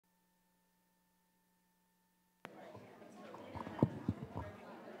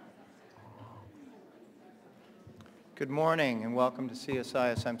Good morning and welcome to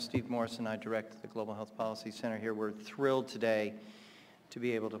CSIS. I'm Steve Morrison. I direct the Global Health Policy Center here. We're thrilled today to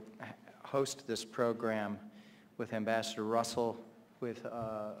be able to host this program with Ambassador Russell, with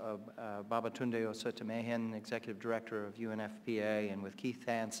Babatunde Osotimehin, Executive Director of UNFPA, and with Keith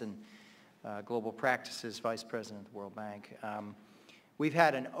Hansen, Global Practices Vice President of the World Bank. We've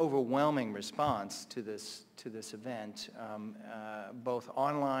had an overwhelming response to this event, both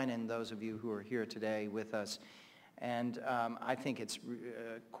online and those of you who are here today with us. And I think it's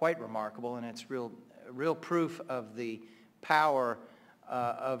quite remarkable, and it's real proof of the power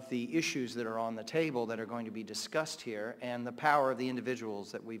of the issues that are on the table that are going to be discussed here, and the power of the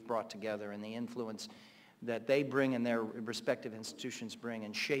individuals that we've brought together and the influence that they bring and their respective institutions bring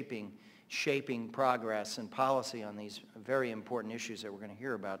in shaping progress and policy on these very important issues that we're going to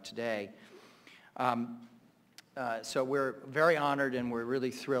hear about today. So we're very honored and we're really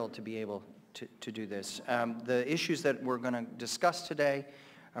thrilled to be able to do this. The issues that we're going to discuss today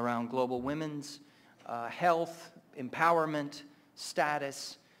around global women's health, empowerment,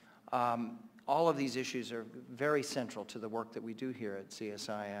 status, all of these issues are very central to the work that we do here at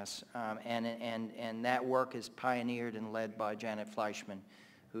CSIS, and that work is pioneered and led by Janet Fleischman,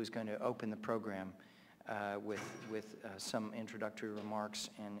 who's going to open the program with some introductory remarks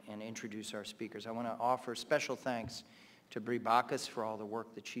and introduce our speakers. I want to offer special thanks to Bree Bacchus for all the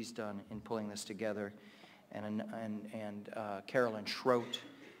work that she's done in pulling this together, and Carolyn Schroet,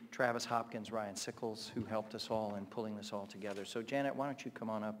 Travis Hopkins, Ryan Sickles, who helped us all in pulling this all together. So Janet, why don't you come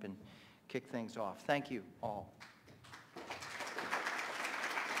on up and kick things off. Thank you all.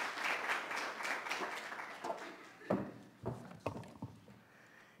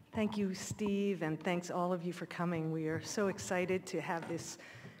 Thank you, Steve, and thanks all of you for coming. We are so excited to have this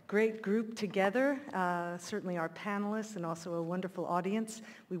great group together, certainly our panelists and also a wonderful audience.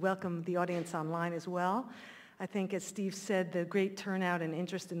 We welcome the audience online as well. I think, as Steve said, the great turnout and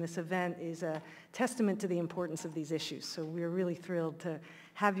interest in this event is a testament to the importance of these issues. So we're really thrilled to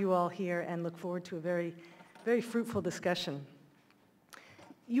have you all here and look forward to a very, very fruitful discussion.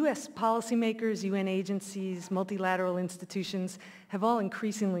 U.S. policymakers, UN agencies, multilateral institutions have all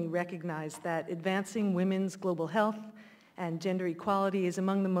increasingly recognized that advancing women's global health and gender equality is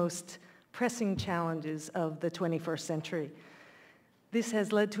among the most pressing challenges of the 21st century. This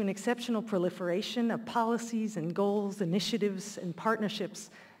has led to an exceptional proliferation of policies and goals, initiatives, and partnerships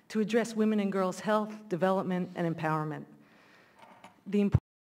to address women and girls' health, development, and empowerment.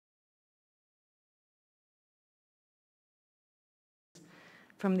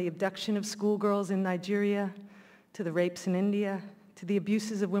 From the abduction of schoolgirls in Nigeria, to the rapes in India, to the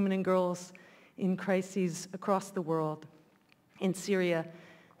abuses of women and girls in crises across the world, in Syria,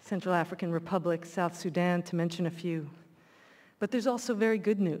 Central African Republic, South Sudan, to mention a few. But there's also very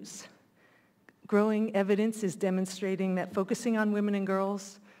good news. Growing evidence is demonstrating that focusing on women and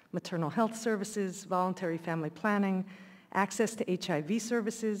girls, maternal health services, voluntary family planning, access to HIV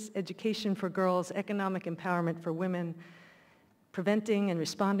services, education for girls, economic empowerment for women, preventing and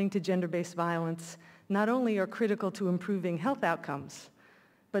responding to gender-based violence not only are critical to improving health outcomes,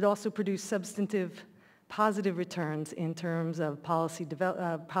 but also produce substantive, positive returns in terms of policy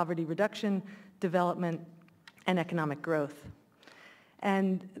poverty reduction, development, and economic growth.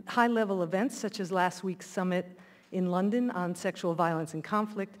 And high-level events such as last week's summit in London on sexual violence and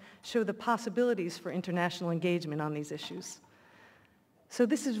conflict show the possibilities for international engagement on these issues. So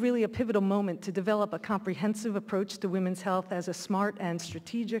this is really a pivotal moment to develop a comprehensive approach to women's health as a smart and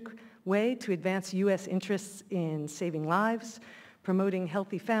strategic way to advance U.S. interests in saving lives, promoting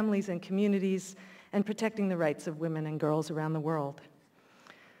healthy families and communities, and protecting the rights of women and girls around the world.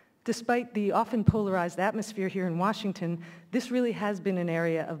 Despite the often polarized atmosphere here in Washington, this really has been an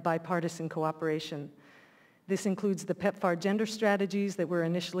area of bipartisan cooperation. This includes the PEPFAR gender strategies that were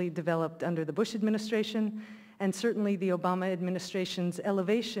initially developed under the Bush administration, and certainly the Obama administration's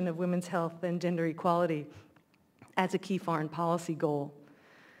elevation of women's health and gender equality as a key foreign policy goal.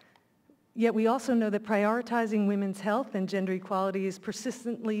 Yet we also know that prioritizing women's health and gender equality is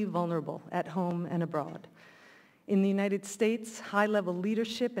persistently vulnerable at home and abroad. In the United States, high-level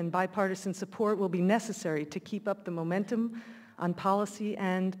leadership and bipartisan support will be necessary to keep up the momentum on policy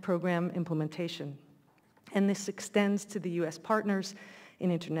and program implementation. And this extends to the U.S. partners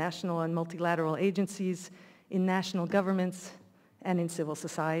in international and multilateral agencies, in national governments, and in civil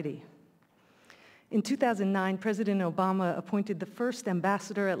society. In 2009, President Obama appointed the first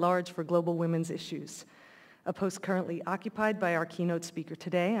ambassador at large for global women's issues, a post currently occupied by our keynote speaker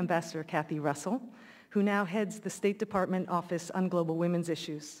today, Ambassador Cathy Russell, who now heads the State Department Office on Global Women's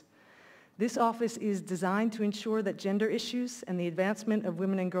Issues. This office is designed to ensure that gender issues and the advancement of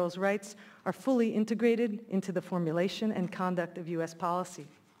women and girls' rights are fully integrated into the formulation and conduct of U.S. policy.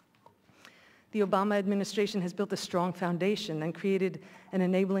 The Obama administration has built a strong foundation and created an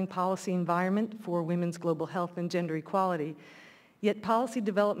enabling policy environment for women's global health and gender equality. Yet policy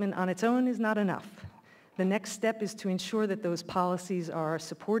development on its own is not enough. The next step is to ensure that those policies are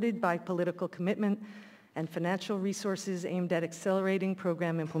supported by political commitment and financial resources aimed at accelerating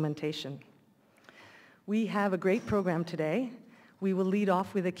program implementation. We have a great program today. We will lead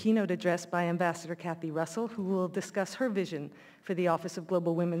off with a keynote address by Ambassador Cathy Russell, who will discuss her vision for the Office of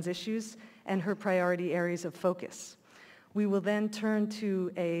Global Women's Issues and her priority areas of focus. We will then turn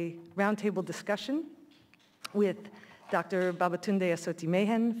to a roundtable discussion with Dr. Babatunde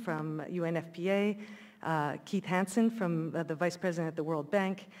Osotimehin from UNFPA, Keith Hansen from the Vice President at the World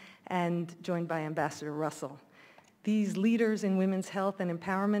Bank, and joined by Ambassador Russell. These leaders in women's health and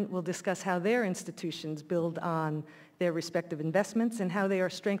empowerment will discuss how their institutions build on their respective investments and how they are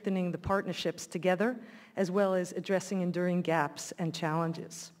strengthening the partnerships together, as well as addressing enduring gaps and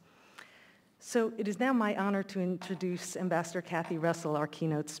challenges. So it is now my honor to introduce Ambassador Cathy Russell, our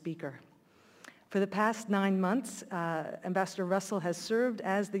keynote speaker. For the past 9 months, Ambassador Russell has served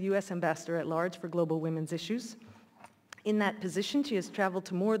as the U.S. Ambassador at Large for Global Women's Issues. In that position, she has traveled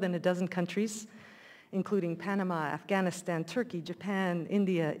to more than a dozen countries, including Panama, Afghanistan, Turkey, Japan,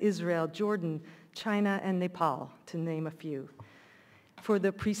 India, Israel, Jordan, China, and Nepal, to name a few. For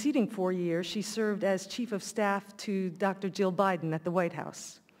the preceding 4 years, she served as Chief of Staff to Dr. Jill Biden at the White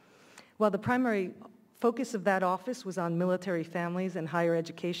House. While the primary focus of that office was on military families and higher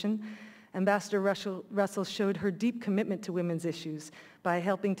education, Ambassador Russell showed her deep commitment to women's issues by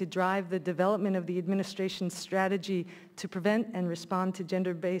helping to drive the development of the administration's strategy to prevent and respond to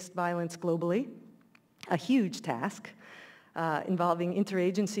gender-based violence globally, a huge task involving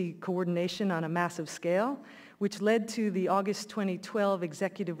interagency coordination on a massive scale, which led to the August 2012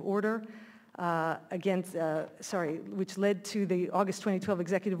 executive order which led to the August 2012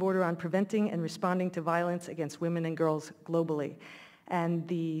 executive order on preventing and responding to violence against women and girls globally, and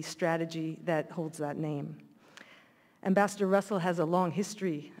the strategy that holds that name. Ambassador Russell has a long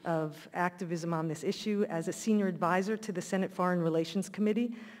history of activism on this issue. As a senior advisor to the Senate Foreign Relations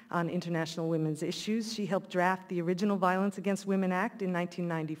Committee on International Women's Issues, she helped draft the original Violence Against Women Act in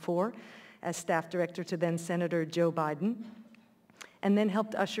 1994 as staff director to then Senator Joe Biden, and then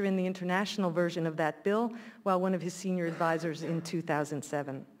helped usher in the international version of that bill while one of his senior advisors in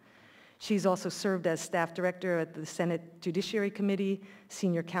 2007. She's also served as staff director at the Senate Judiciary Committee,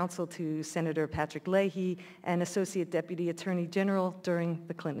 senior counsel to Senator Patrick Leahy, and associate deputy attorney general during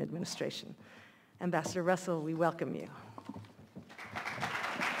the Clinton administration. Ambassador Russell, we welcome you.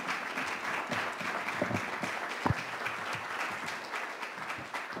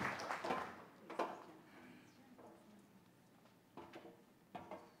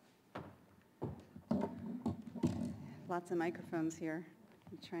 Lots of microphones here.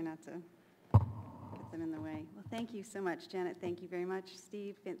 I'll try not to get them in the way. Well, thank you so much, Janet. Thank you very much,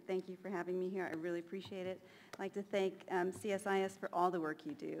 Steve. Thank you for having me here. I really appreciate it. I'd like to thank CSIS for all the work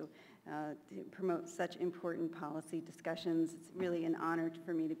you do to promote such important policy discussions. It's really an honor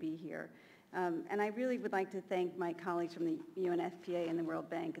for me to be here. And I really would like to thank my colleagues from the UNFPA and the World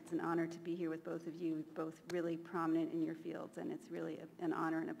Bank. It's an honor to be here with both of you, both really prominent in your fields, and it's really an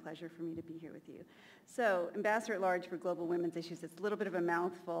honor and a pleasure for me to be here with you. So, Ambassador at Large for Global Women's Issues, it's a little bit of a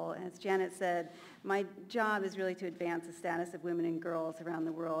mouthful. As Janet said, my job is really to advance the status of women and girls around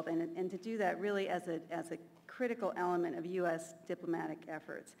the world, and to do that really as a critical element of U.S. diplomatic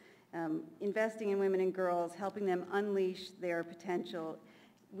efforts. Investing in women and girls, helping them unleash their potential.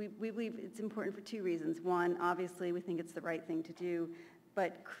 We believe it's important for two reasons. One, obviously, we think it's the right thing to do,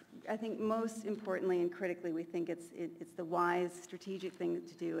 but I think most importantly and critically, we think it's the wise, strategic thing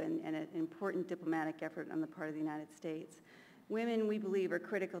to do and an important diplomatic effort on the part of the United States. Women, we believe, are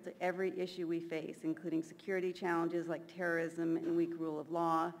critical to every issue we face, including security challenges like terrorism and weak rule of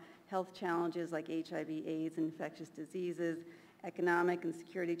law, health challenges like HIV, AIDS, and infectious diseases, economic and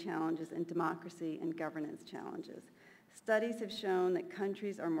security challenges, and democracy and governance challenges. Studies have shown that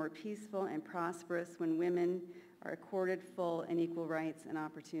countries are more peaceful and prosperous when women are accorded full and equal rights and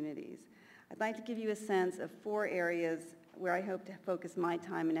opportunities. I'd like to give you a sense of 4 areas where I hope to focus my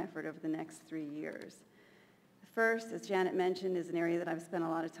time and effort over the next 3 years. The first, as Janet mentioned, is an area that I've spent a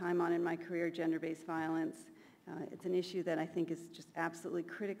lot of time on in my career, gender-based violence. It's an issue that I think is just absolutely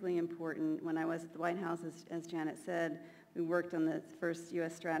critically important. When I was at the White House, as Janet said, we worked on the first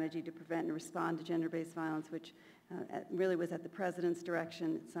U.S. strategy to prevent and respond to gender-based violence, which really was at the President's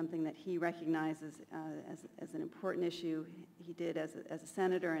direction. It's something that he recognizes as an important issue. He did as a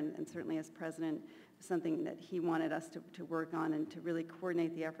senator and certainly as president, something that he wanted us to work on and to really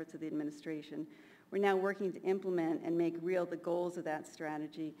coordinate the efforts of the administration. We're now working to implement and make real the goals of that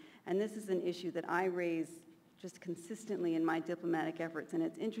strategy, and this is an issue that I raise just consistently in my diplomatic efforts, and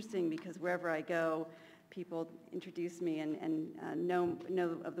it's interesting because wherever I go, people introduce me and know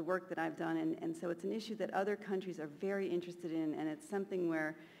of the work that I've done, and so it's an issue that other countries are very interested in, and it's something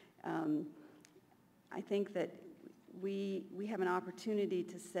where I think that we have an opportunity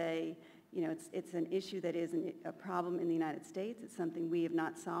to say, you know, it's an issue that is a problem in the United States. It's something we have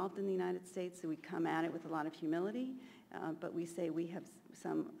not solved in the United States, so we come at it with a lot of humility, but we say we have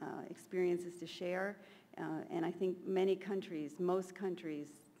some experiences to share, and I think many countries, most countries,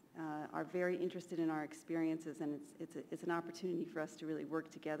 are very interested in our experiences, and it's an opportunity for us to really work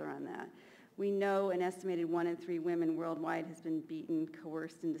together on that. We know an estimated 1 in 3 women worldwide has been beaten,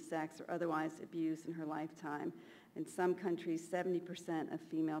 coerced into sex, or otherwise abused in her lifetime. In some countries, 70% of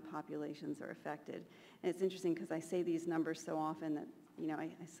female populations are affected. And it's interesting because I say these numbers so often that, you know, I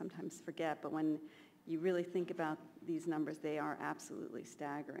sometimes forget, but when you really think about these numbers, they are absolutely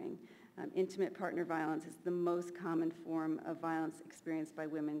staggering. Intimate partner violence is the most common form of violence experienced by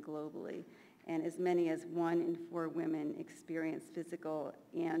women globally, and as many as 1 in 4 women experience physical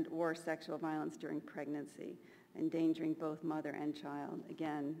and or sexual violence during pregnancy, endangering both mother and child.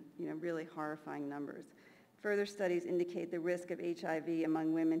 Again, you know, really horrifying numbers. Further studies indicate the risk of HIV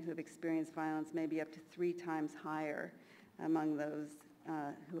among women who have experienced violence may be up to 3 times higher among those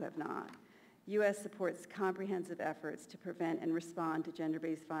who have not. U.S. supports comprehensive efforts to prevent and respond to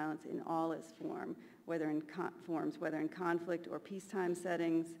gender-based violence in all its forms, whether in conflict or peacetime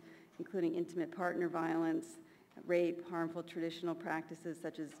settings, including intimate partner violence, rape, harmful traditional practices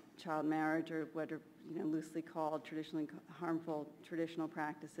such as child marriage, or what are loosely called traditionally harmful traditional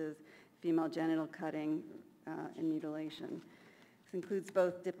practices, female genital cutting, and mutilation. This includes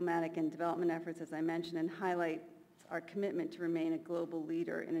both diplomatic and development efforts, as I mentioned, and highlights our commitment to remain a global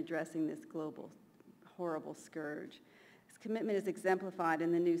leader in addressing this global horrible scourge. This commitment is exemplified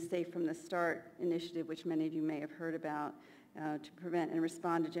in the new Safe from the Start initiative, which many of you may have heard about, to prevent and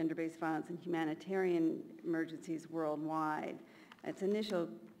respond to gender-based violence and humanitarian emergencies worldwide. Its initial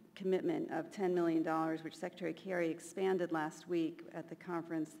commitment of $10 million, which Secretary Kerry expanded last week at the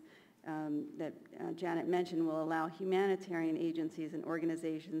conference that Janet mentioned, will allow humanitarian agencies and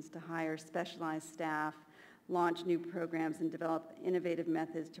organizations to hire specialized staff, launch new programs, and develop innovative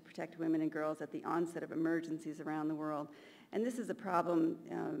methods to protect women and girls at the onset of emergencies around the world. And this is a problem,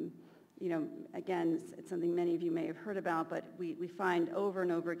 again, it's something many of you may have heard about, but we find over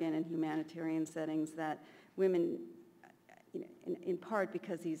and over again in humanitarian settings that women, in part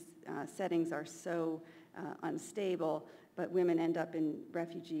because these settings are so unstable, but women end up in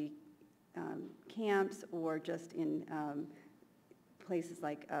refugee camps or just in places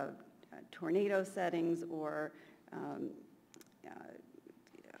like tornado settings or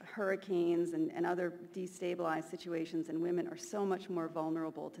hurricanes and other destabilized situations, and women are so much more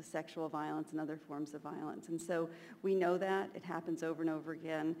vulnerable to sexual violence and other forms of violence. And so we know that. It happens over and over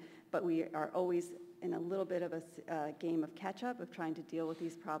again, but we are always in a little bit of a game of catch-up of trying to deal with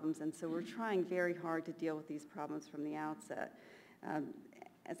these problems, and so we're trying very hard to deal with these problems from the outset.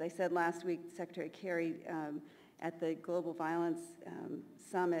 As I said last week, Secretary Kerry at the Global Violence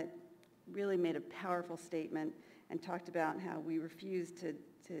Summit really made a powerful statement and talked about how we refuse to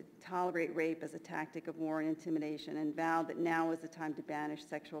tolerate rape as a tactic of war and intimidation, and vowed that now is the time to banish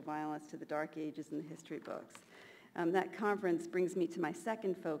sexual violence to the dark ages in the history books. That conference brings me to my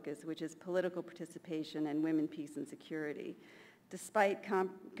second focus, which is political participation and women, peace, and security. Despite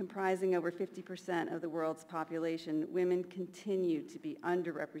comprising over 50% of the world's population, women continue to be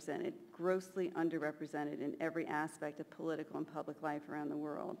underrepresented, grossly underrepresented in every aspect of political and public life around the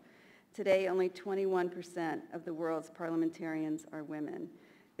world. Today, only 21% of the world's parliamentarians are women.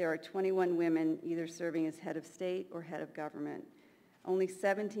 There are 21 women either serving as head of state or head of government. Only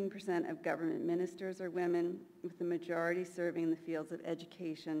 17% of government ministers are women, with the majority serving in the fields of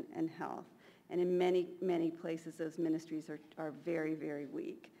education and health. And in many, many places, those ministries are very, very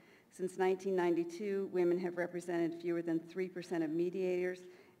weak. Since 1992, women have represented fewer than 3% of mediators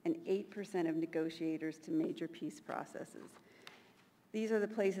and 8% of negotiators to major peace processes. These are the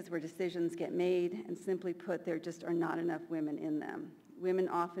places where decisions get made, and simply put, there just are not enough women in them. Women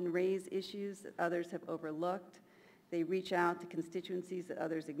often raise issues that others have overlooked. They reach out to constituencies that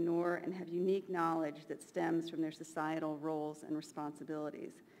others ignore and have unique knowledge that stems from their societal roles and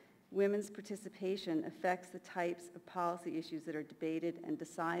responsibilities. Women's participation affects the types of policy issues that are debated and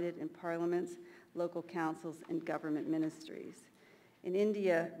decided in parliaments, local councils, and government ministries. In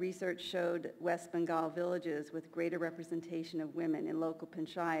India, research showed that West Bengal villages with greater representation of women in local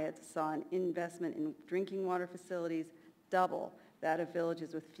panchayats saw an investment in drinking water facilities double that of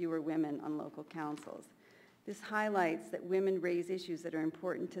villages with fewer women on local councils. This highlights that women raise issues that are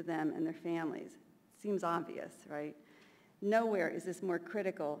important to them and their families. Seems obvious, right? Nowhere is this more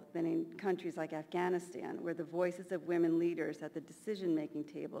critical than in countries like Afghanistan, where the voices of women leaders at the decision-making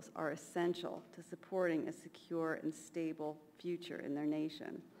tables are essential to supporting a secure and stable future in their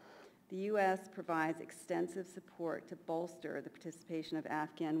nation. The U.S. provides extensive support to bolster the participation of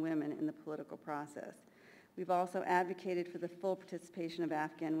Afghan women in the political process. We've also advocated for the full participation of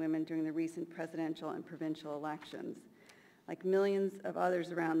Afghan women during the recent presidential and provincial elections. Like millions of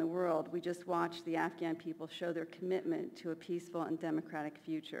others around the world, we just watched the Afghan people show their commitment to a peaceful and democratic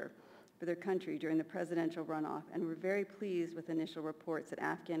future for their country during the presidential runoff, and we're very pleased with initial reports that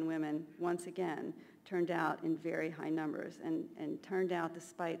Afghan women, once again, turned out in very high numbers and turned out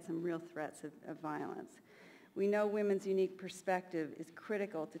despite some real threats of violence. We know women's unique perspective is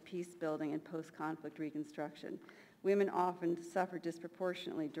critical to peace building and post-conflict reconstruction. Women often suffer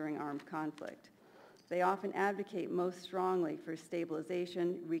disproportionately during armed conflict. They often advocate most strongly for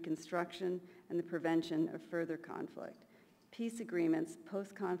stabilization, reconstruction, and the prevention of further conflict. Peace agreements,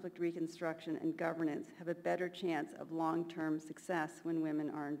 post-conflict reconstruction, and governance have a better chance of long-term success when women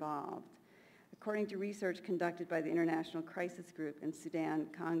are involved. According to research conducted by the International Crisis Group in Sudan,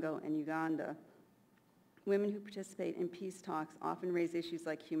 Congo, and Uganda, women who participate in peace talks often raise issues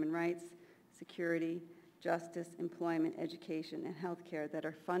like human rights, security, justice, employment, education, and healthcare that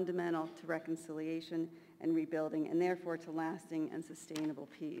are fundamental to reconciliation and rebuilding, and therefore to lasting and sustainable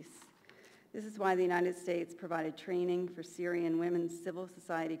peace. This is why the United States provided training for Syrian women's civil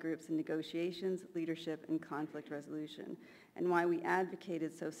society groups in negotiations, leadership, and conflict resolution, and why we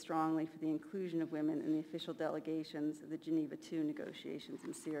advocated so strongly for the inclusion of women in the official delegations of the Geneva II negotiations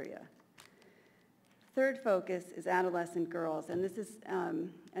in Syria. Third focus is adolescent girls, and this is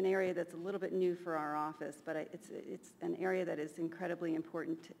an area that's a little bit new for our office, but it's an area that is incredibly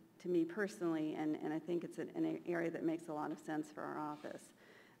important to me personally, and I think it's an area that makes a lot of sense for our office.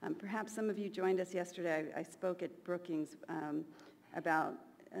 Perhaps some of you joined us yesterday. I spoke at Brookings about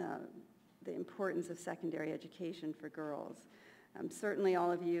the importance of secondary education for girls. Certainly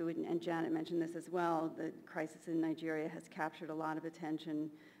all of you, and Janet mentioned this as well, the crisis in Nigeria has captured a lot of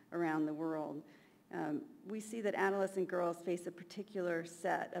attention around the world. We see that adolescent girls face a particular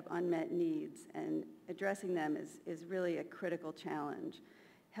set of unmet needs, and addressing them is really a critical challenge.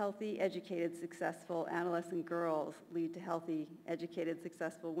 Healthy, educated, successful adolescent girls lead to healthy, educated,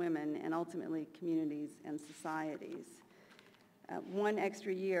 successful women, and ultimately communities and societies. 1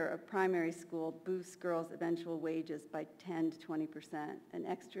 extra year of primary school boosts girls' eventual wages by 10 to 20%. An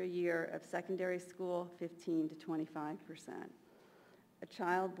extra year of secondary school, 15 to 25%. A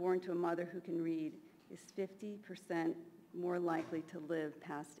child born to a mother who can read is 50% more likely to live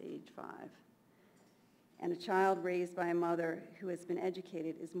past age 5. And a child raised by a mother who has been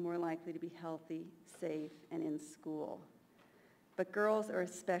educated is more likely to be healthy, safe, and in school. But girls are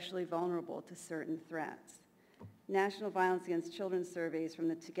especially vulnerable to certain threats. National Violence Against Children surveys from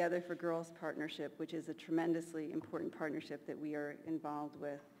the Together for Girls Partnership, which is a tremendously important partnership that we are involved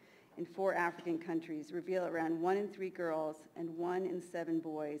with, in 4 African countries, reveal around 1 in 3 girls and 1 in 7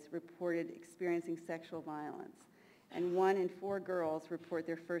 boys reported experiencing sexual violence, and 1 in 4 girls report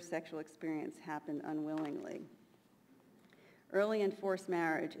their first sexual experience happened unwillingly. Early and forced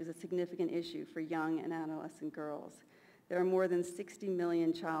marriage is a significant issue for young and adolescent girls. There are more than 60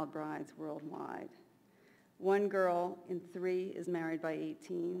 million child brides worldwide. 1 girl in 3 is married by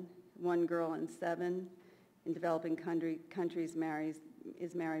 18. 1 girl in 7 in developing countries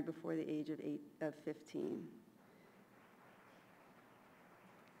is married before the age of 15.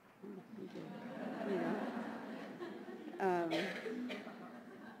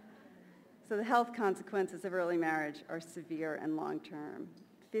 So the health consequences of early marriage are severe and long-term.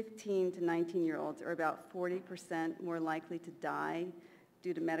 15 to 19-year-olds are about 40% more likely to die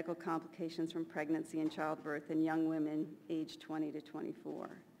due to medical complications from pregnancy and childbirth than young women aged 20 to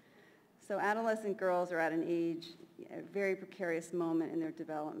 24. So adolescent girls are at a very precarious moment in their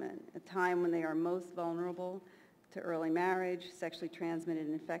development, a time when they are most vulnerable to early marriage, sexually transmitted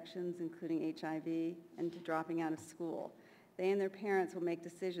infections, including HIV, and to dropping out of school. They and their parents will make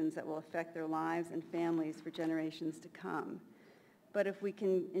decisions that will affect their lives and families for generations to come. But if we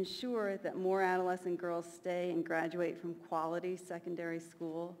can ensure that more adolescent girls stay and graduate from quality secondary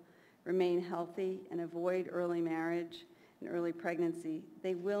school, remain healthy, and avoid early marriage, and early pregnancy,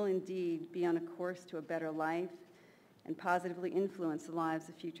 they will indeed be on a course to a better life and positively influence the lives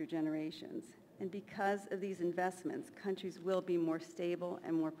of future generations. And because of these investments, countries will be more stable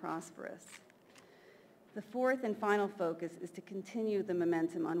and more prosperous. The fourth and final focus is to continue the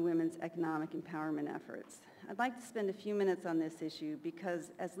momentum on women's economic empowerment efforts. I'd like to spend a few minutes on this issue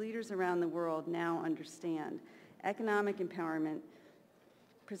because as leaders around the world now understand, economic empowerment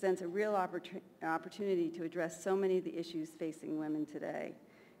presents a real opportunity to address so many of the issues facing women today.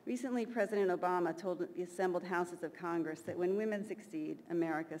 Recently, President Obama told the assembled houses of Congress that when women succeed,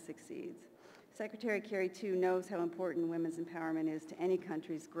 America succeeds. Secretary Kerry, too, knows how important women's empowerment is to any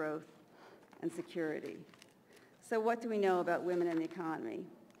country's growth and security. So what do we know about women in the economy?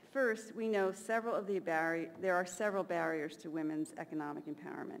 First, we know there are several barriers to women's economic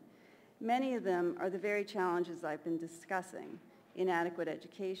empowerment. Many of them are the very challenges I've been discussing: inadequate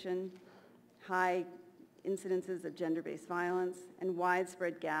education, high incidences of gender-based violence, and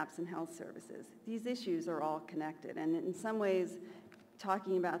widespread gaps in health services. These issues are all connected, and in some ways,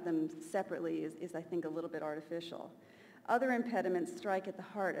 talking about them separately is, I think, a little bit artificial. Other impediments strike at the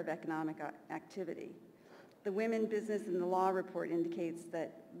heart of economic activity. The Women, Business, and the Law report indicates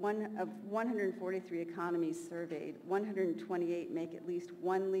that of 143 economies surveyed, 128 make at least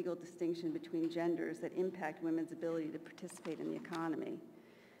one legal distinction between genders that impact women's ability to participate in the economy.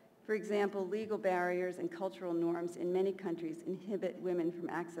 For example, legal barriers and cultural norms in many countries inhibit women from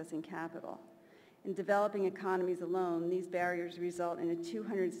accessing capital. In developing economies alone, these barriers result in a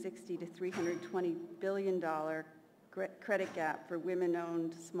 $260 to $320 billion credit gap for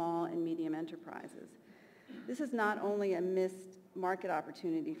women-owned small and medium enterprises. This is not only a missed market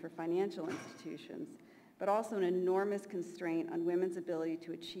opportunity for financial institutions, but also an enormous constraint on women's ability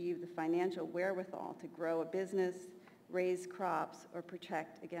to achieve the financial wherewithal to grow a business, raise crops, or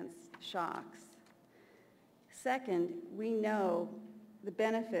protect against shocks. Second, we know the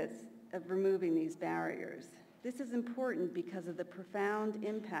benefits of removing these barriers. This is important because of the profound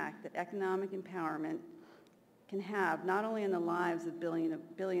impact that economic empowerment can have not only on the lives of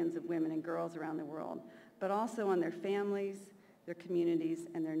billions of women and girls around the world, but also on their families, their communities,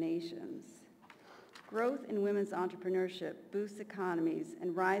 and their nations. Growth in women's entrepreneurship boosts economies,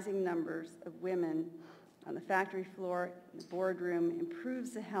 and rising numbers of women on the factory floor, in the boardroom,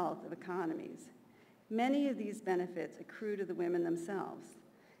 improves the health of economies. Many of these benefits accrue to the women themselves.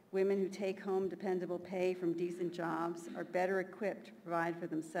 Women who take home dependable pay from decent jobs are better equipped to provide for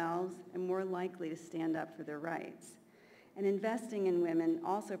themselves and more likely to stand up for their rights. And investing in women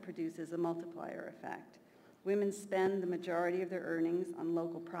also produces a multiplier effect. Women spend the majority of their earnings on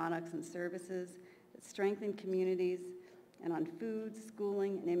local products and services that strengthen communities and on food,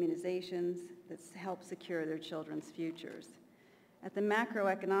 schooling, and immunizations that help secure their children's futures. At the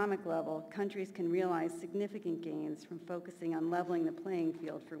macroeconomic level, countries can realize significant gains from focusing on leveling the playing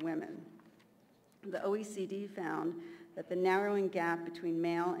field for women. The OECD found that the narrowing gap between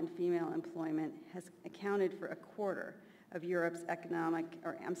male and female employment has accounted for a quarter of Europe's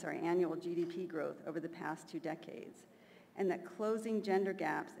annual GDP growth over the past 2 decades, and that closing gender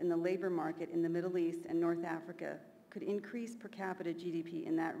gaps in the labor market in the Middle East and North Africa could increase per capita GDP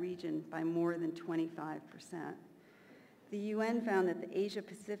in that region by more than 25%. The UN found that the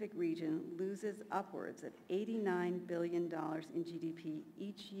Asia-Pacific region loses upwards of $89 billion in GDP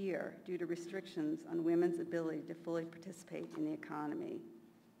each year due to restrictions on women's ability to fully participate in the economy.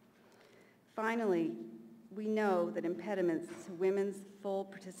 Finally, we know that impediments to women's full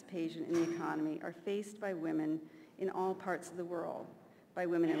participation in the economy are faced by women in all parts of the world, by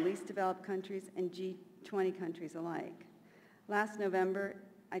women in least developed countries and G20 countries alike. Last November,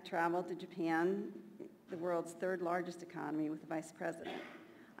 I traveled to Japan, the world's 3rd largest economy, with the Vice President.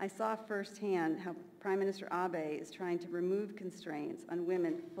 I saw firsthand how Prime Minister Abe is trying to remove constraints on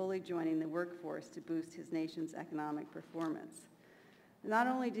women fully joining the workforce to boost his nation's economic performance. Not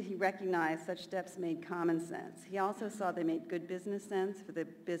only did he recognize such steps made common sense, he also saw they made good business sense for the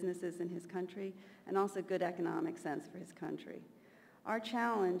businesses in his country and also good economic sense for his country. Our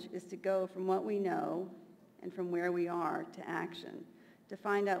challenge is to go from what we know and from where we are to action, to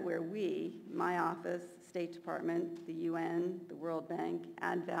find out where we, my office, State Department, the UN, the World Bank,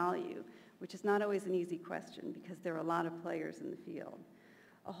 add value, which is not always an easy question because there are a lot of players in the field.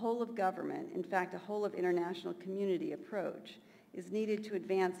 A whole of government, in fact, a whole of international community approach is needed to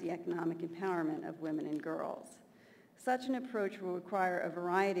advance the economic empowerment of women and girls. Such an approach will require a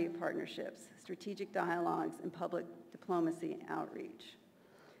variety of partnerships, strategic dialogues, and public diplomacy outreach.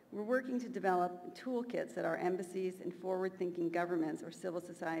 We're working to develop toolkits that our embassies and forward-thinking governments or civil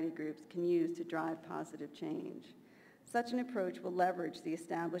society groups can use to drive positive change. Such an approach will leverage the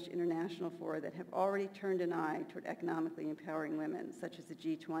established international fora that have already turned an eye toward economically empowering women, such as the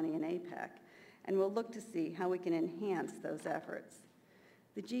G20 and APEC, and we'll look to see how we can enhance those efforts.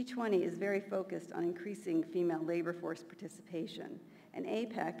 The G20 is very focused on increasing female labor force participation, and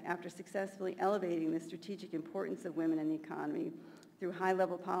APEC, after successfully elevating the strategic importance of women in the economy through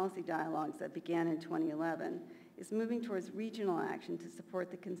high-level policy dialogues that began in 2011, is moving towards regional action to support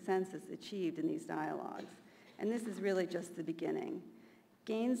the consensus achieved in these dialogues. And this is really just the beginning.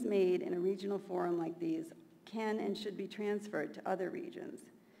 Gains made in a regional forum like these can and should be transferred to other regions.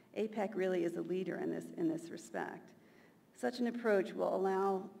 APEC really is a leader in this respect. Such an approach will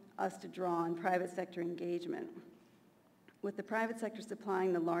allow us to draw on private sector engagement. With the private sector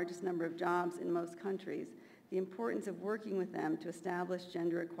supplying the largest number of jobs in most countries, the importance of working with them to establish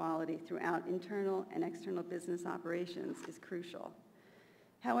gender equality throughout internal and external business operations is crucial.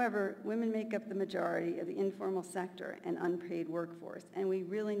 However, women make up the majority of the informal sector and unpaid workforce, and we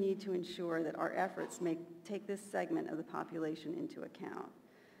really need to ensure that our efforts take this segment of the population into account.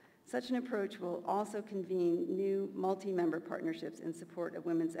 Such an approach will also convene new multi-member partnerships in support of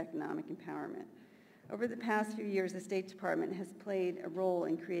women's economic empowerment. Over the past few years, the State Department has played a role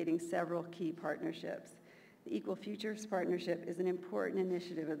in creating several key partnerships. The Equal Futures Partnership is an important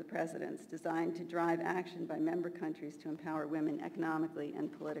initiative of the President's designed to drive action by member countries to empower women economically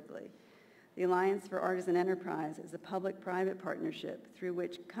and politically. The Alliance for Artisan Enterprise is a public-private partnership through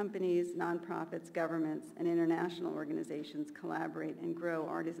which companies, nonprofits, governments, and international organizations collaborate and grow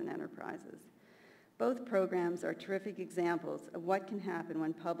artisan enterprises. Both programs are terrific examples of what can happen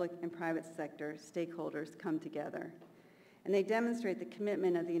when public and private sector stakeholders come together. And they demonstrate the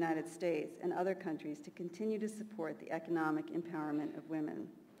commitment of the United States and other countries to continue to support the economic empowerment of women.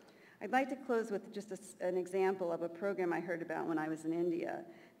 I'd like to close with just an example of a program I heard about when I was in India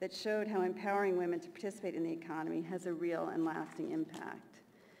that showed how empowering women to participate in the economy has a real and lasting impact.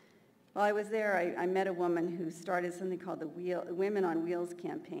 While I was there, I met a woman who started something called the Women on Wheels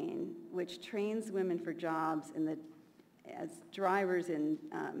campaign, which trains women for jobs as drivers in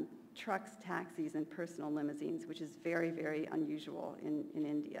trucks, taxis, and personal limousines, which is very, very unusual in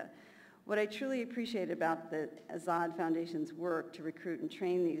India. What I truly appreciate about the Azad Foundation's work to recruit and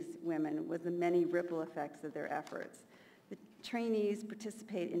train these women was the many ripple effects of their efforts. The trainees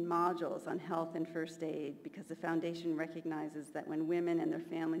participate in modules on health and first aid because the foundation recognizes that when women and their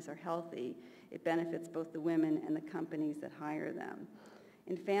families are healthy, it benefits both the women and the companies that hire them.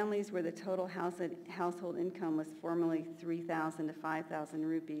 In families where the total household income was formerly 3,000 to 5,000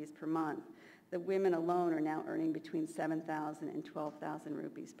 rupees per month, the women alone are now earning between 7,000 and 12,000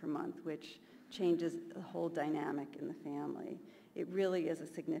 rupees per month, which changes the whole dynamic in the family. It really is a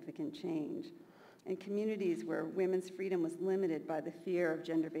significant change. In communities where women's freedom was limited by the fear of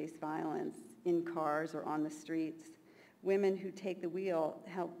gender-based violence in cars or on the streets, women who take the wheel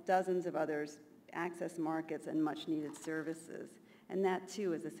help dozens of others access markets and much-needed services. And that,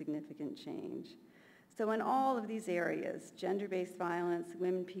 too, is a significant change. So in all of these areas, gender-based violence,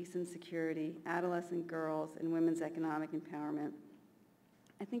 women, peace and security, adolescent girls, and women's economic empowerment,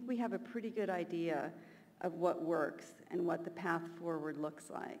 I think we have a pretty good idea of what works and what the path forward looks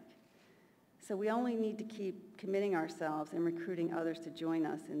like. So we only need to keep committing ourselves and recruiting others to join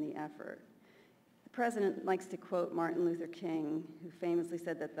us in the effort. The President likes to quote Martin Luther King, who famously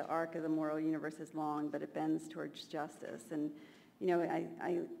said that the arc of the moral universe is long, but it bends towards justice. And you know,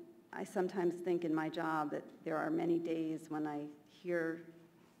 I sometimes think in my job that there are many days when I hear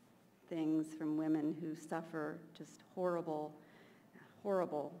things from women who suffer just horrible,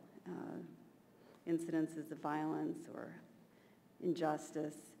 horrible incidences of violence or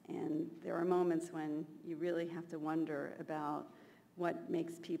injustice. And there are moments when you really have to wonder about what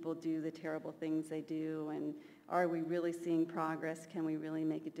makes people do the terrible things they do, and are we really seeing progress? Can we really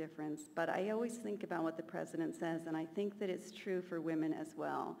make a difference? But I always think about what the President says, and I think that it's true for women as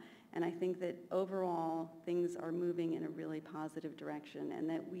well. And I think that overall, things are moving in a really positive direction, and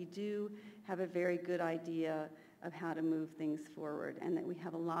that we do have a very good idea of how to move things forward, and that we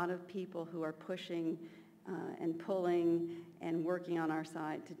have a lot of people who are pushing and pulling and working on our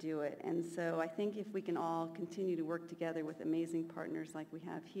side to do it. And so I think if we can all continue to work together with amazing partners like we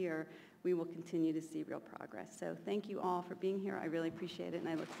have here, we will continue to see real progress. So thank you all for being here. I really appreciate it, and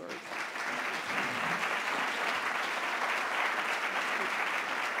I look forward to it.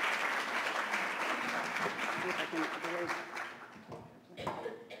 See if I can avoid.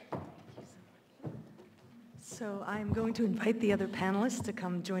 So I'm going to invite the other panelists to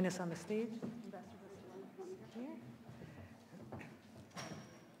come join us on the stage.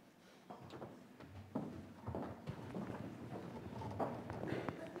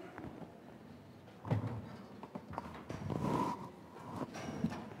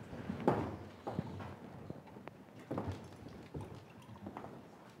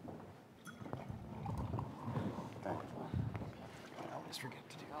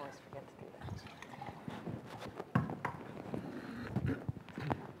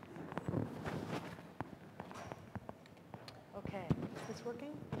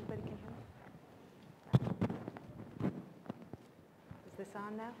 working? Anybody can hear me? Is this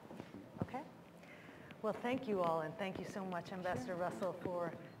on now? Okay. Well, thank you all, and thank you so much, Ambassador Russell,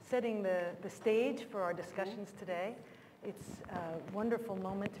 for setting the stage for our discussions today. It's a wonderful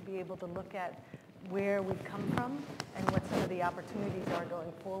moment to be able to look at where we've come from and what some of the opportunities are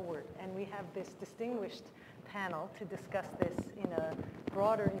going forward. And we have this distinguished panel to discuss this in a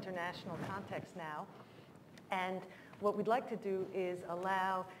broader international context now. And what we'd like to do is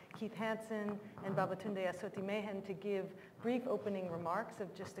allow Keith Hansen and Babatunde Osotimehin to give brief opening remarks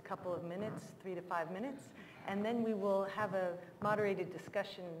of just a couple of minutes, 3 to 5 minutes. And then we will have a moderated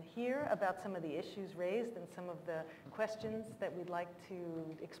discussion here about some of the issues raised and some of the questions that we'd like to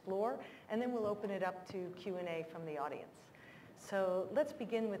explore. And then we'll open it up to Q&A from the audience. So let's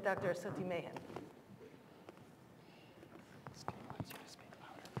begin with Dr. Osotimehin.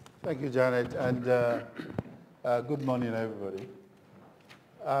 Thank you, Janet, and good morning, everybody.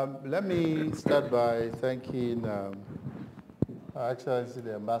 Let me start by thanking Her Excellency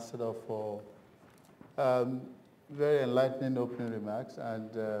the Ambassador for very enlightening opening remarks,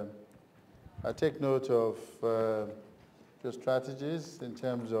 and I take note of your strategies in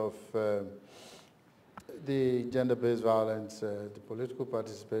terms of the gender-based violence, the political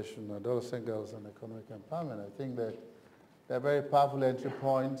participation, adolescent girls, and economic empowerment. I think that they're very powerful entry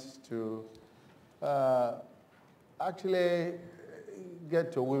points to actually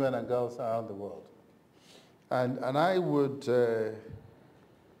get to women and girls around the world. And I would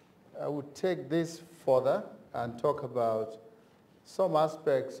take this further and talk about some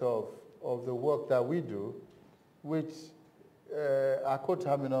aspects of the work that we do, which are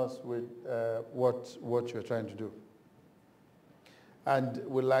coterminous with what you're trying to do. And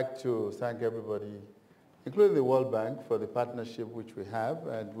we'd like to thank everybody, including the World Bank, for the partnership which we have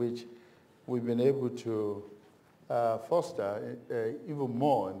and which we've been able to foster even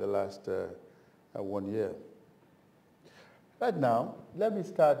more in the last 1 year. Right now, let me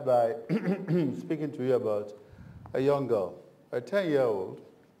start by speaking to you about a young girl, a 10-year-old,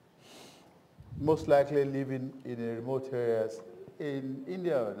 most likely living in remote areas in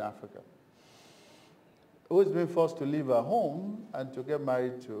India or in Africa, who has been forced to leave her home and to get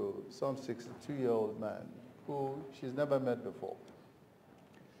married to some 62-year-old man who she's never met before.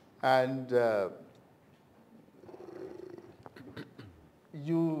 And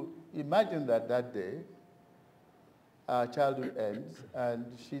you imagine that that day, our childhood ends and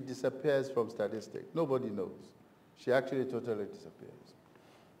she disappears from statistics. Nobody knows. She actually totally disappears.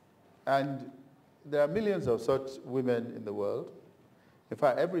 And there are millions of such women in the world. In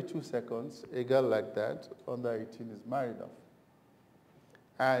fact, every 2 seconds, a girl like that, under 18, is married off.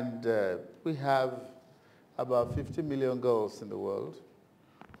 And we have about 50 million girls in the world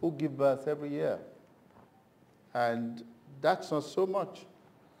who give birth every year. And that's not so much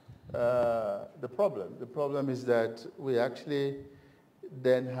the problem. The problem is that we actually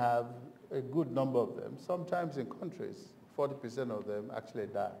then have a good number of them. Sometimes in countries, 40% of them actually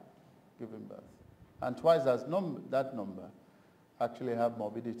die giving birth. And twice as that number actually have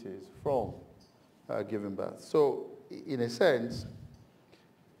morbidities from giving birth. So in a sense,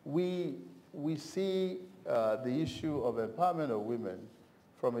 we see the issue of empowerment of women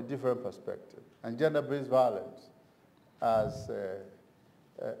from a different perspective. And gender-based violence, as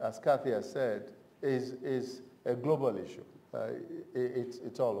Kathy has said, is a global issue.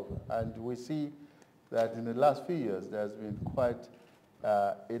 It's all over. And we see that in the last few years, there's been quite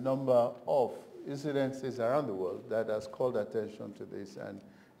a number of incidences around the world that has called attention to this and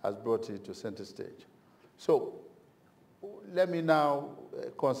has brought it to center stage. So let me now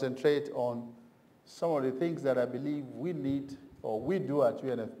concentrate on some of the things that I believe we need or we do at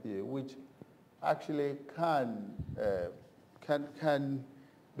UNFPA, which actually can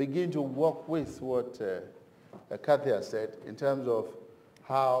begin to work with what Kathy has said in terms of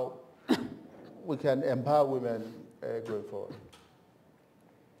how we can empower women going forward.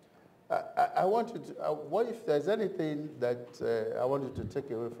 I want you to, what if there's anything that I want you to take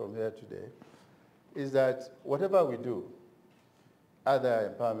away from here today, is that whatever we do,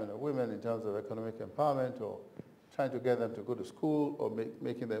 either empowerment of women in terms of economic empowerment or trying to get them to go to school or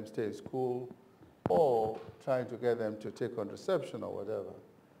making them stay in school or trying to get them to take contraception or whatever,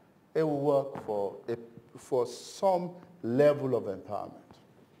 it will work for some level of empowerment.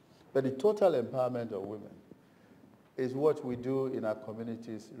 But the total empowerment of women is what we do in our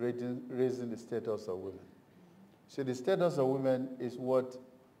communities, raising the status of women. So the status of women is what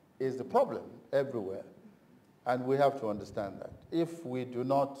is the problem everywhere. And we have to understand that. If we do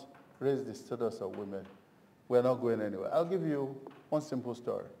not raise the status of women, we're not going anywhere. I'll give you one simple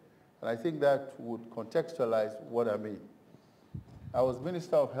story. And I think that would contextualize what I mean. I was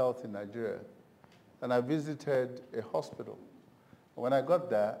Minister of Health in Nigeria, and I visited a hospital. When I got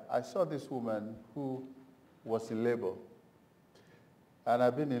there, I saw this woman who was in labor. And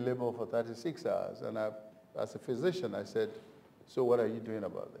I've been in labor for 36 hours, and as a physician, I said, so what are you doing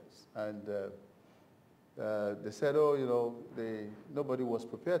about this? And they said, oh, you know, nobody was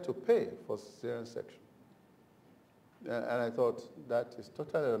prepared to pay for cesarean section. And I thought, that is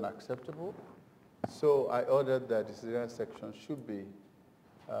totally unacceptable. So I ordered that the cesarean section should be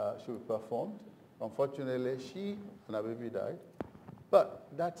performed. Unfortunately, she and her baby died. But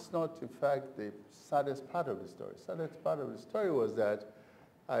that's not, in fact, the saddest part of the story. The saddest part of the story was that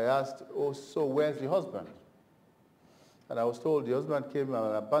I asked, oh, so where's the husband? And I was told the husband came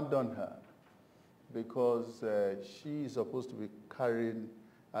and abandoned her because she is supposed to be carrying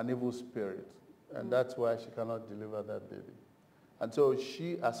an evil spirit, and that's why she cannot deliver that baby. And so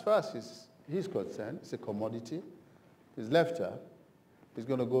she, as far as he's concerned, it's a commodity. He's left her. He's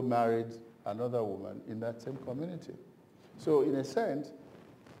going to go marry another woman in that same community. So in a sense,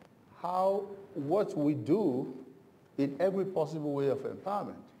 what we do in every possible way of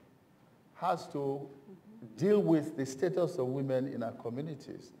empowerment has to deal with the status of women in our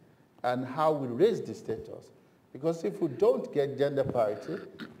communities and how we raise the status. Because if we don't get gender parity,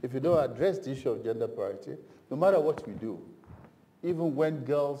 if we don't address the issue of gender parity, no matter what we do, even when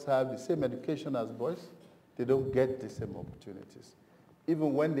girls have the same education as boys, they don't get the same opportunities.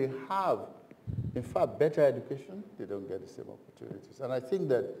 Even when they have, in fact, better education, they don't get the same opportunities. And I think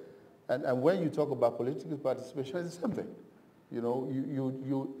that, and when you talk about political participation, it's the same thing. You know,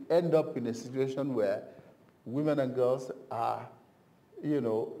 you end up in a situation where women and girls are, you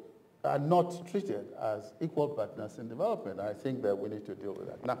know, are not treated as equal partners in development. I think that we need to deal with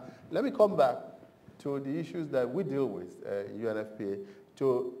that. Now, let me come back to the issues that we deal with UNFPA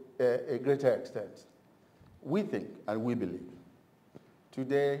to a greater extent. We think and we believe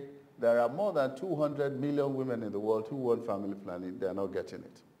today there are more than 200 million women in the world who want family planning. They are not getting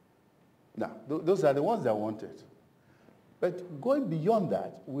it. Now, those are the ones that want it. But going beyond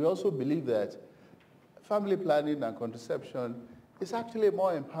that, we also believe that family planning and contraception is actually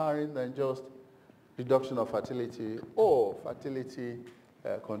more empowering than just reduction of fertility or fertility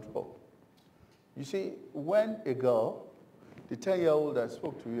control. You see, when a girl, the 10-year-old I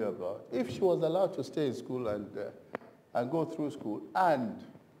spoke to you about, if she was allowed to stay in school and go through school and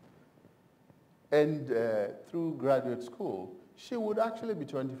through graduate school, she would actually be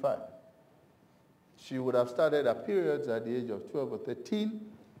 25. She would have started her periods at the age of 12 or 13,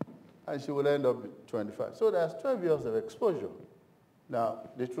 and she would end up 25. So there's 12 years of exposure. Now,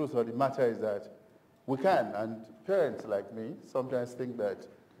 the truth of the matter is that we can, and parents like me sometimes think that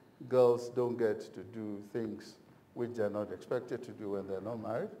girls don't get to do things which they're not expected to do when they're not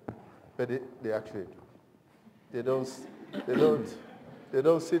married, but they actually do. They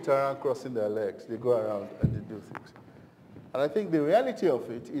don't sit around crossing their legs. They go around and they do things. And I think the reality of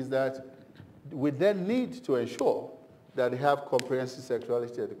it is that we then need to ensure that they have comprehensive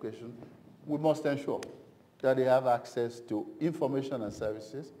sexuality education. We must ensure that they have access to information and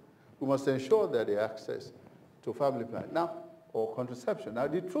services. We must ensure that they have access to family planning now, or contraception. Now,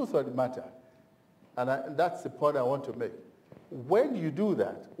 the truth of the matter, and that's the point I want to make, when you do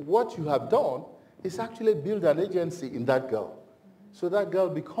that, what you have done is actually build an agency in that girl. So that girl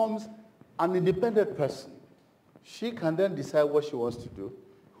becomes an independent person. She can then decide what she wants to do,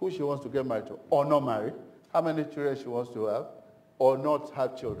 who she wants to get married to or not marry, how many children she wants to have or not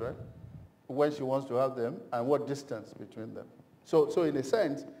have children, when she wants to have them, and what distance between them. So in a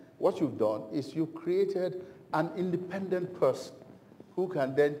sense, what you've done is you've created an independent person who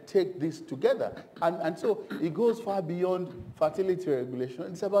can then take this together. And so it goes far beyond fertility regulation.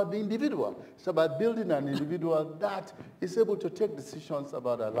 It's about the individual. It's about building an individual that is able to take decisions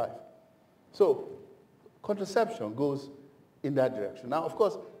about her life. So contraception goes in that direction. Now, of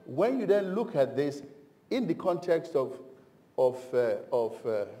course, when you then look at this in the context of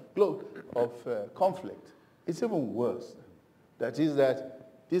conflict, it's even worse. That is that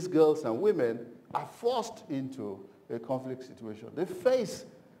these girls and women are forced into a conflict situation. The face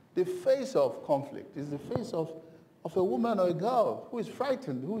of conflict is the face of a woman or a girl who is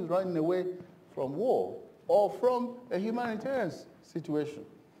frightened, who is running away from war or from a humanitarian situation.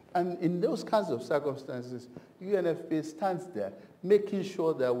 And in those kinds of circumstances, UNFPA stands there, making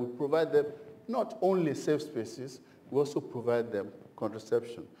sure that we provide them not only safe spaces, we also provide them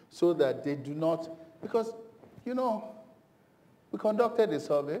contraception so that they do not, because, you know, we conducted a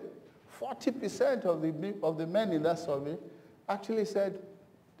survey. 40% of the men in that survey actually said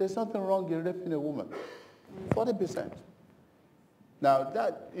there's nothing wrong in raping a woman. 40%. Now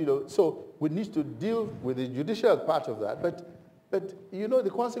that, you know, so we need to deal with the judicial part of that, but But you know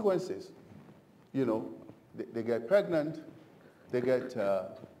the consequences. You know, they get pregnant, they get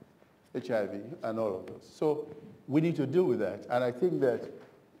HIV and all of those. So we need to deal with that. And I think that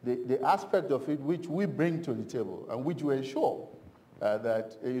the aspect of it which we bring to the table and which we ensure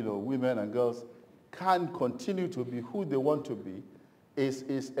that women and girls can continue to be who they want to be is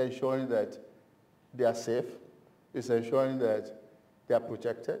ensuring that they are safe, is ensuring that they are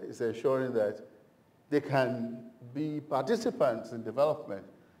protected, is ensuring that they can be participants in development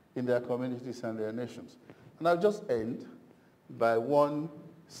in their communities and their nations. And I'll just end by one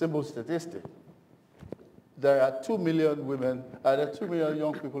simple statistic. There are 2 million women, there are 2 million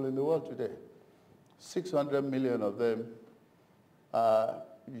young people in the world today. 600 million of them are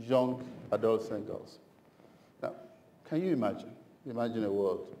young adults and girls. Now, can you imagine? Imagine a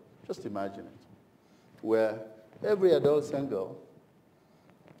world, just imagine it, where every adult and girl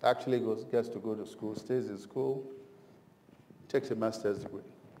actually gets to go to school, stays in school, takes a master's degree.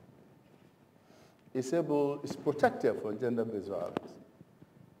 Is protected from gender-based violence,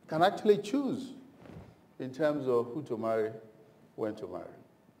 can actually choose in terms of who to marry, when to marry,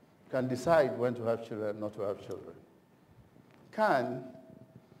 can decide when to have children, not to have children, can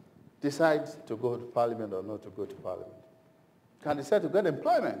decide to go to parliament or not to go to parliament, can decide to get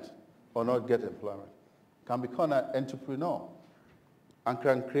employment or not get employment, can become an entrepreneur, and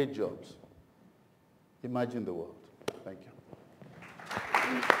can create jobs. Imagine the world. Thank you.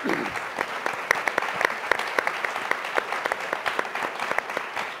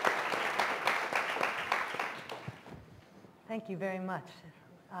 Thank you very much.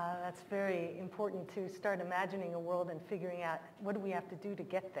 That's very important to start imagining a world and figuring out what do we have to do to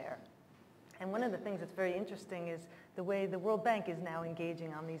get there. And one of the things that's very interesting is the way the World Bank is now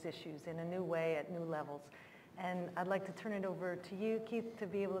engaging on these issues in a new way at new levels. And I'd like to turn it over to you, Keith, to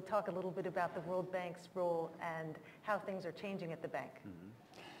be able to talk a little bit about the World Bank's role and how things are changing at the bank.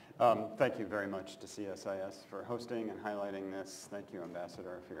 Thank you very much to CSIS for hosting and highlighting this. Thank you,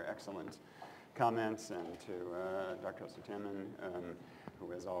 Ambassador, for your excellent comments, and to Dr. Osotimehin,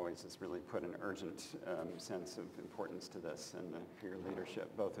 who as always has really put an urgent sense of importance to this, and for your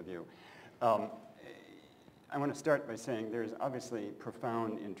leadership, both of you. I want to start by saying there's obviously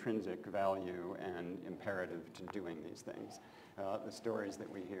profound intrinsic value and imperative to doing these things. The stories that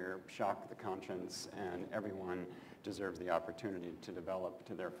we hear shock the conscience, and everyone deserves the opportunity to develop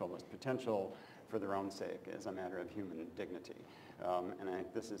to their fullest potential for their own sake as a matter of human dignity. And I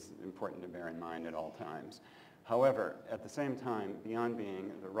think this is important to bear in mind at all times. However, at the same time, beyond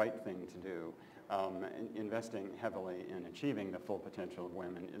being the right thing to do, investing heavily in achieving the full potential of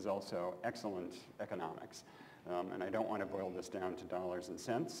women is also excellent economics. And I don't want to boil this down to dollars and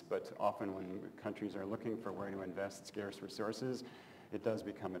cents, but often when countries are looking for where to invest scarce resources, it does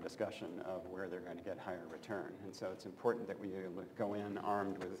become a discussion of where they're going to get higher return. And so it's important that we go in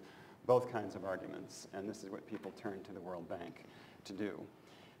armed with both kinds of arguments, and this is what people turn to the World Bank to do.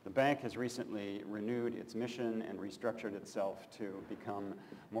 The bank has recently renewed its mission and restructured itself to become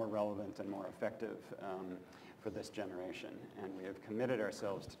more relevant and more effective for this generation. And we have committed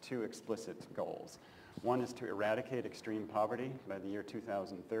ourselves to two explicit goals. One is to eradicate extreme poverty by the year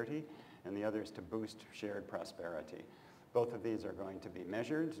 2030, and the other is to boost shared prosperity. Both of these are going to be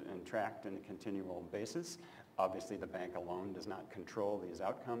measured and tracked on a continual basis. Obviously, the bank alone does not control these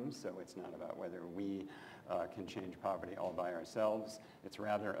outcomes, so it's not about whether we can change poverty all by ourselves. It's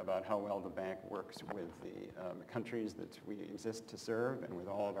rather about how well the bank works with the countries that we exist to serve and with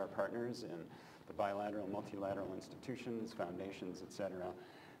all of our partners in the bilateral, multilateral institutions, foundations, et cetera,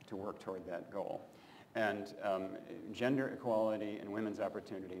 to work toward that goal. And gender equality and women's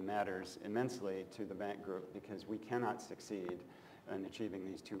opportunity matters immensely to the bank group, because we cannot succeed in achieving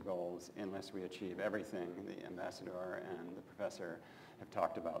these two goals unless we achieve everything the ambassador and the professor have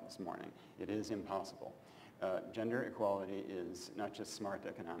talked about this morning. It is impossible. Gender equality is not just smart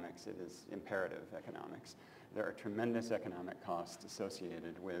economics, it is imperative economics. There are tremendous economic costs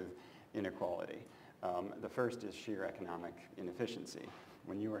associated with inequality. The first is sheer economic inefficiency.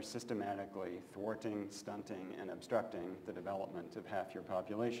 When you are systematically thwarting, stunting, and obstructing the development of half your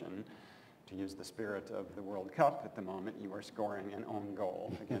population, to use the spirit of the World Cup at the moment, you are scoring an own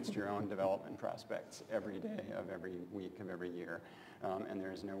goal against your own development prospects every day of every week of every year. And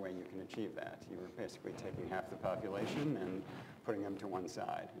there is no way you can achieve that. You are basically taking half the population and putting them to one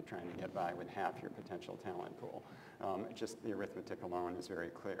side and trying to get by with half your potential talent pool. Just the arithmetic alone is very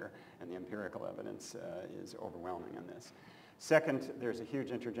clear, and the empirical evidence is overwhelming on this. Second, there's a huge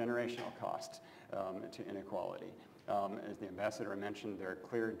intergenerational cost to inequality. As the ambassador mentioned, there are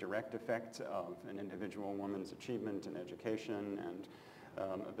clear direct effects of an individual woman's achievement in education and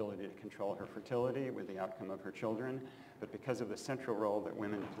ability to control her fertility with the outcome of her children. But because of the central role that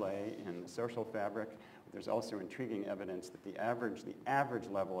women play in the social fabric, there's also intriguing evidence that the average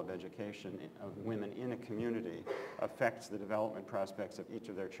level of education of women in a community affects the development prospects of each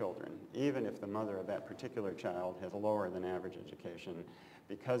of their children, even if the mother of that particular child has a lower than average education.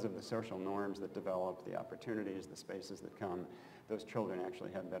 Because of the social norms that develop, the opportunities, the spaces that come, those children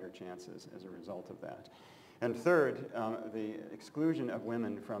actually have better chances as a result of that. And third, the exclusion of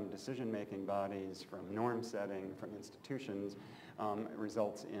women from decision-making bodies, from norm setting, from institutions,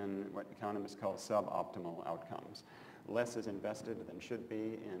 results in what economists call suboptimal outcomes. Less is invested than should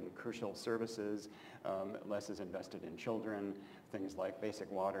be in crucial services, less is invested in children. Things like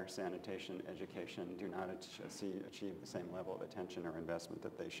basic water, sanitation, education do not achieve the same level of attention or investment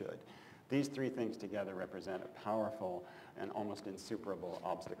that they should. These three things together represent a powerful and almost insuperable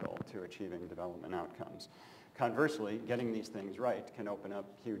obstacle to achieving development outcomes. Conversely, getting these things right can open up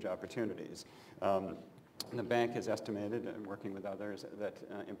huge opportunities. The bank has estimated, and working with others, that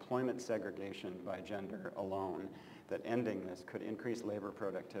employment segregation by gender alone, that ending this could increase labor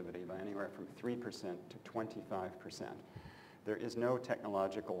productivity by anywhere from 3% to 25%. There is no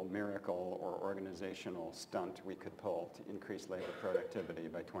technological miracle or organizational stunt we could pull to increase labor productivity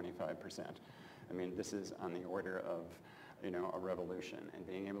by 25%. I mean, this is on the order of, a revolution, and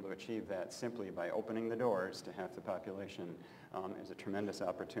being able to achieve that simply by opening the doors to half the population is a tremendous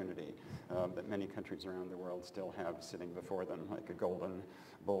opportunity that many countries around the world still have sitting before them, like a golden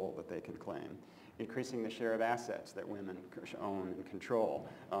bowl that they can claim. Increasing the share of assets that women own and control,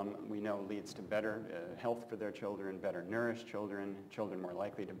 we know leads to better health for their children, better nourished children, children more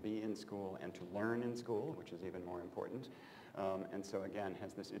likely to be in school and to learn in school, which is even more important. And so again,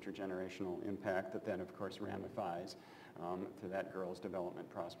 has this intergenerational impact that then of course ramifies to that girl's development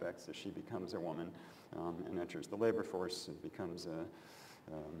prospects as she becomes a woman and enters the labor force and becomes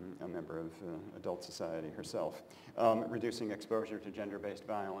a member of adult society herself. Reducing exposure to gender-based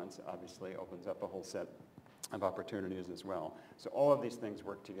violence obviously opens up a whole set of opportunities as well. So all of these things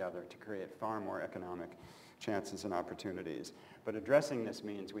work together to create far more economic chances and opportunities. But addressing this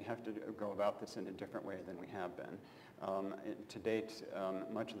means we have to go about this in a different way than we have been. To date,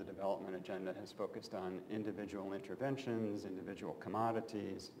 much of the development agenda has focused on individual interventions, individual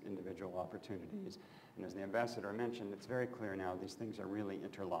commodities, individual opportunities. And as the ambassador mentioned, it's very clear now these things are really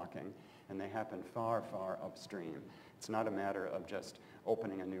interlocking, and they happen far, far upstream. It's not a matter of just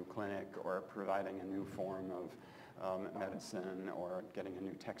opening a new clinic or providing a new form of medicine or getting a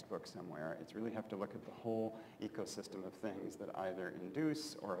new textbook somewhere. It's really have to look at the whole ecosystem of things that either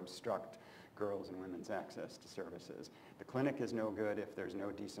induce or obstruct girls' and women's access to services. The clinic is no good if there's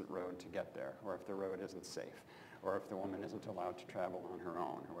no decent road to get there, or if the road isn't safe, or if the woman isn't allowed to travel on her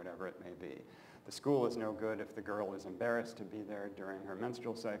own, or whatever it may be. The school is no good if the girl is embarrassed to be there during her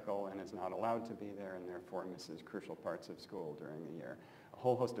menstrual cycle and is not allowed to be there and therefore misses crucial parts of school during the year. A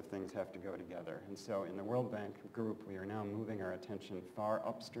whole host of things have to go together. And so in the World Bank group, we are now moving our attention far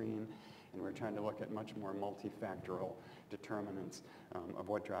upstream, and we're trying to look at much more multifactorial determinants of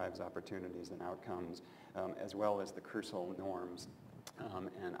what drives opportunities and outcomes, as well as the crucial norms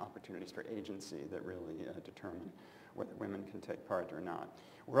and opportunities for agency that really determine whether women can take part or not.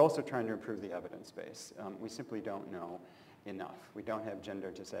 We're also trying to improve the evidence base. We simply don't know enough. We don't have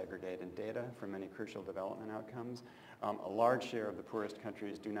gender disaggregated data for many crucial development outcomes. A large share of the poorest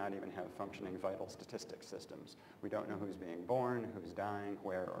countries do not even have functioning vital statistics systems. We don't know who's being born, who's dying,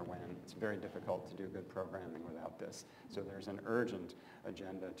 where or when. It's very difficult to do good programming without this. So there's an urgent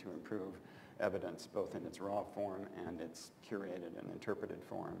agenda to improve evidence, both in its raw form and its curated and interpreted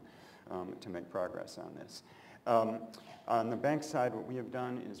form, to make progress on this. On the bank side, what we have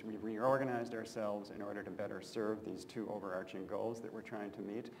done is we reorganized ourselves in order to better serve these two overarching goals that we're trying to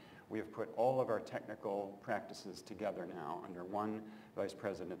meet. We have put all of our technical practices together now under one vice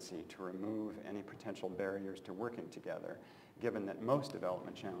presidency to remove any potential barriers to working together, given that most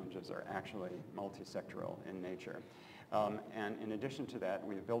development challenges are actually multi-sectoral in nature. And in addition to that,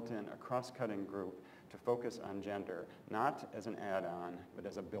 we've built in a cross-cutting group to focus on gender, not as an add-on, but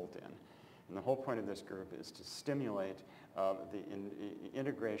as a built-in. And the whole point of this group is to stimulate the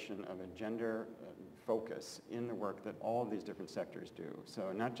integration of a gender focus in the work that all of these different sectors do.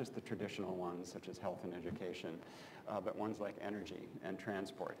 So not just the traditional ones, such as health and education, but ones like energy and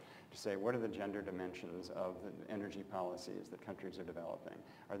transport, to say what are the gender dimensions of the energy policies that countries are developing?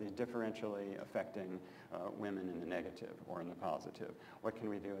 Are these differentially affecting women in the negative or in the positive? What can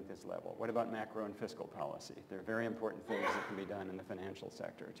we do at this level? What about macro and fiscal policy? There are very important things that can be done in the financial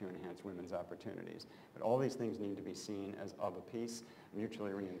sector to enhance women's opportunities. But all these things need to be seen as of a piece,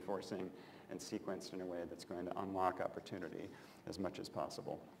 mutually reinforcing, and sequenced in a way that's going to unlock opportunity as much as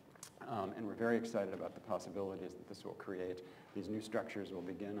possible. And we're very excited about the possibilities that this will create. These new structures will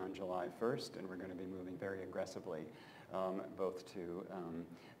begin on July 1st, and we're going to be moving very aggressively both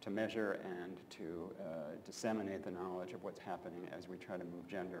to measure and to disseminate the knowledge of what's happening as we try to move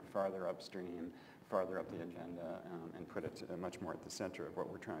gender farther upstream, farther up the agenda, and put it much more at the center of what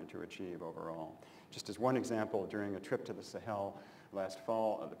we're trying to achieve overall. Just as one example, during a trip to the Sahel last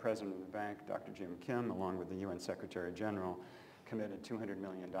fall, the president of the bank, Dr. Jim Kim, along with the UN Secretary General, committed $200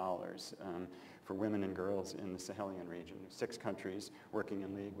 million for women and girls in the Sahelian region. 6 countries working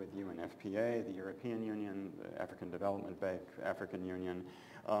in league with UNFPA, the European Union, the African Development Bank, African Union,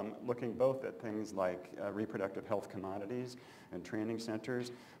 looking both at things like reproductive health commodities and training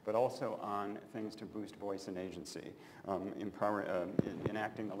centers, but also on things to boost voice and agency,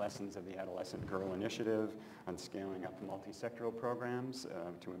 enacting the lessons of the Adolescent Girl Initiative, on scaling up multi-sectoral programs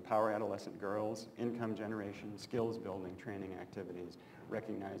to empower adolescent girls, income generation, skills building, training activities,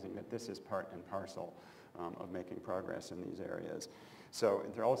 recognizing that this is part and parcel of making progress in these areas. So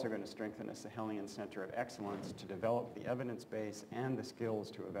they're also going to strengthen a Sahelian Center of Excellence to develop the evidence base and the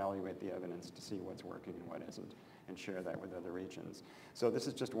skills to evaluate the evidence to see what's working and what isn't, and share that with other regions. So this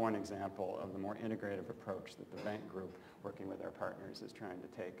is just one example of the more integrative approach that the bank group, working with our partners, is trying to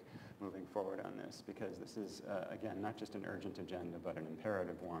take moving forward on this, because this is, again, not just an urgent agenda, but an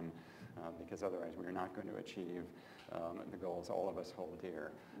imperative one, because otherwise we are not going to achieve the goals all of us hold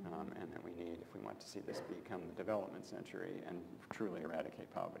dear and that we need if we want to see this become the development century and truly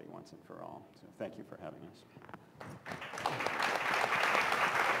eradicate poverty once and for all. So thank you for having us.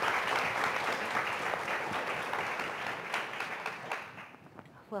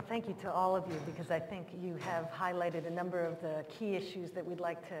 Well, thank you to all of you, because I think you have highlighted a number of the key issues that we'd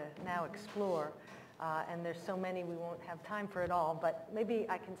like to now explore. And there's so many we won't have time for it all, but maybe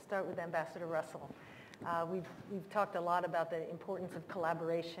I can start with Ambassador Russell. We've talked a lot about the importance of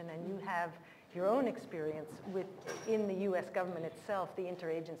collaboration, and you have your own experience in the U.S. government itself, the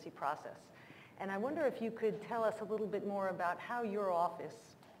interagency process. And I wonder if you could tell us a little bit more about how your office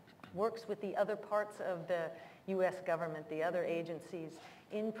works with the other parts of the U.S. government, the other agencies,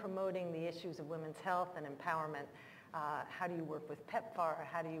 in promoting the issues of women's health and empowerment. How do you work with PEPFAR?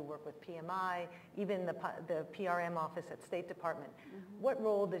 How do you work with PMI? Even the PRM office at State Department. Mm-hmm. What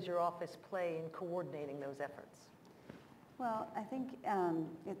role does your office play in coordinating those efforts? Well, I think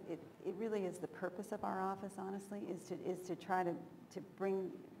it really is the purpose of our office, honestly, is to try to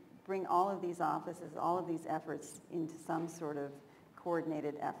bring all of these offices, all of these efforts into some sort of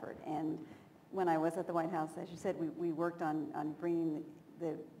coordinated effort. And when I was at the White House, as you said, we worked on bringing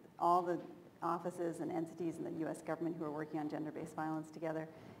all the offices and entities in the U.S. government who are working on gender-based violence together.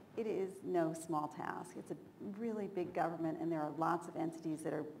 It is no small task. It's a really big government, and there are lots of entities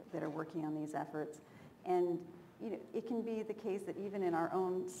that are working on these efforts. And it can be the case that even in our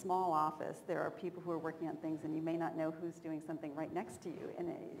own small office, there are people who are working on things, and you may not know who's doing something right next to you.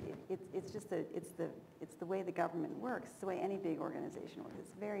 And it's the way the government works. It's the way any big organization works.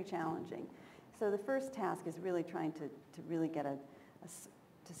 It's very challenging. So the first task is really trying to really get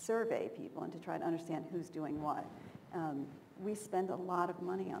to survey people and to try to understand who's doing what. We spend a lot of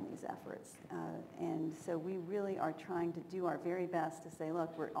money on these efforts, and so we really are trying to do our very best to say,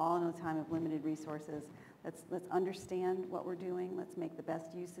 look, we're all in a time of limited resources. Let's understand what we're doing. Let's make the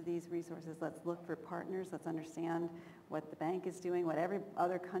best use of these resources. Let's look for partners. Let's understand what the bank is doing, what every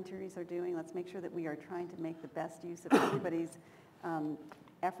other countries are doing. Let's make sure that we are trying to make the best use of everybody's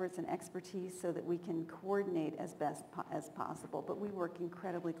efforts and expertise so that we can coordinate as best as possible. But we work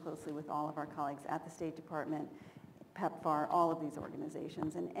incredibly closely with all of our colleagues at the State Department, PEPFAR, all of these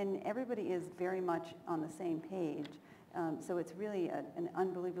organizations. And everybody is very much on the same page. So it's really an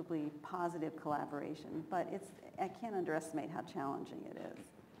unbelievably positive collaboration. But I can't underestimate how challenging it is.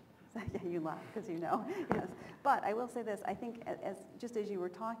 Yeah, you laugh because you know. Yes. But I will say this. I think just as you were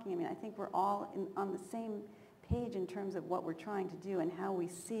talking, I think we're all on the same page in terms of what we're trying to do and how we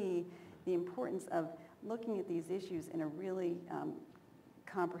see the importance of looking at these issues in a really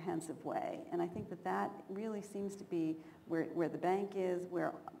comprehensive way. And I think that really seems to be where the bank is,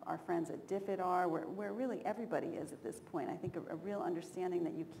 where our friends at DFID are, where really everybody is at this point. I think a real understanding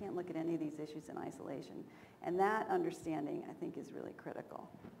that you can't look at any of these issues in isolation. And that understanding, I think, is really critical.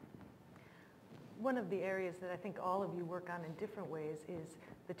 One of the areas that I think all of you work on in different ways is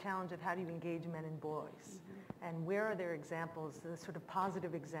the challenge of how do you engage men and boys? Mm-hmm. And where are there examples, the sort of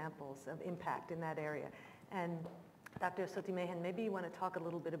positive examples of impact in that area? And Dr. Osotimehin, maybe you want to talk a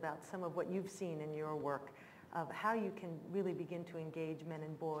little bit about some of what you've seen in your work of how you can really begin to engage men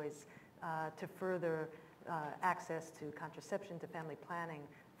and boys to further access to contraception, to family planning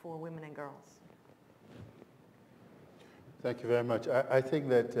for women and girls? Thank you very much. I think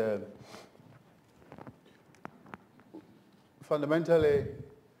that fundamentally,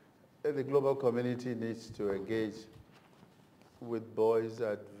 the global community needs to engage with boys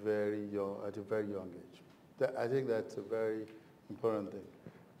at a very young age. I think that's a very important thing.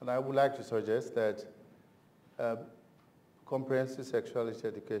 And I would like to suggest that comprehensive sexuality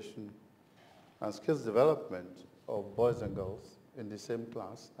education and skills development of boys and girls in the same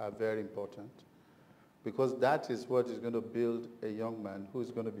class are very important, because that is what is going to build a young man who is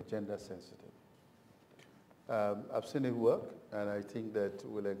going to be gender sensitive. I've seen it work, and I think that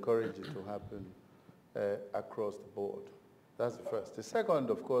will encourage it to happen across the board. That's the first. The second,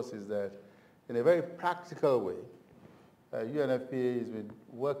 of course, is that in a very practical way, UNFPA has been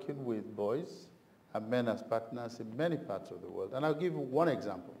working with boys and men as partners in many parts of the world. And I'll give you one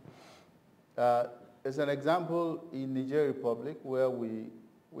example. There's an example in Niger Republic where we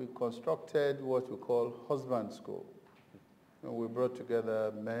constructed what we call husband school. And we brought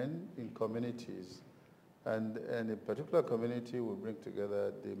together men in communities. And in a particular community, we bring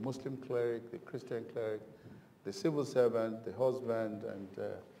together the Muslim cleric, the Christian cleric, the civil servant, the husband,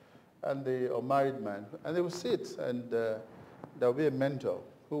 and the unmarried man. And they will sit, and there will be a mentor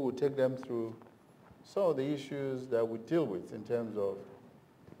who will take them through some of the issues that we deal with in terms of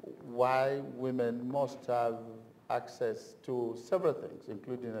why women must have access to several things,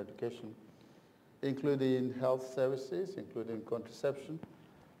 including education, including health services, including contraception,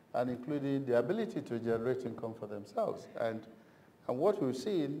 and including the ability to generate income for themselves. And what we've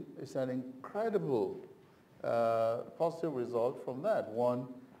seen is an incredible positive result from that. One,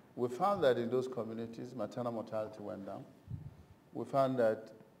 we found that in those communities, maternal mortality went down. We found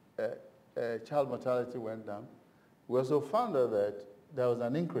that child mortality went down. We also found out that there was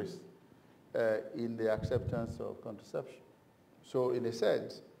an increase in the acceptance of contraception. So in a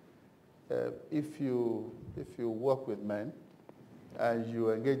sense, if you work with men and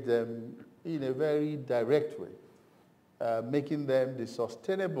you engage them in a very direct way, making them the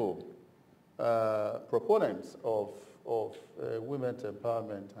sustainable proponents of women's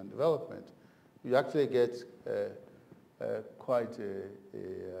empowerment and development, you actually get quite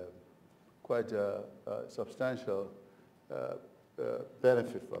a substantial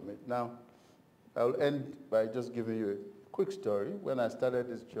benefit from it. Now, I'll end by just giving you a quick story. When I started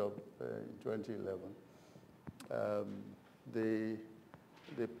this job in 2011, the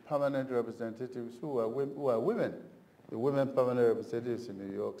permanent representatives who are women, the women permanent representatives in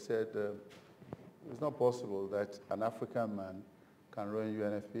New York said, it's not possible that an African man can run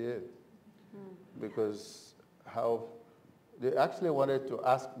UNFPA because they actually wanted to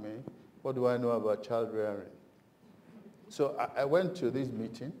ask me, what do I know about child rearing? So I went to this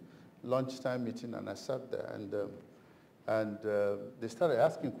meeting, lunchtime meeting, and I sat there, and they started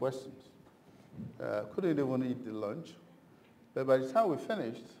asking questions. Couldn't even eat the lunch. But by the time we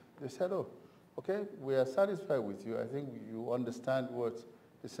finished, they said, oh, okay, we are satisfied with you. I think you understand what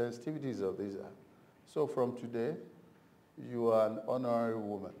the sensitivities of these are. So from today, you are an honorary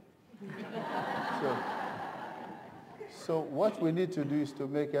woman. So what we need to do is to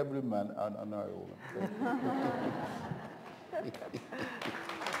make every man an honorary woman.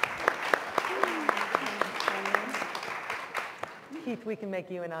 Keith, we can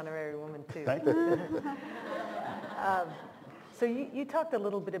make you an honorary woman too. Thank you. So you talked a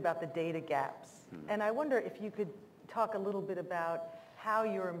little bit about the data gaps, and I wonder if you could talk a little bit about how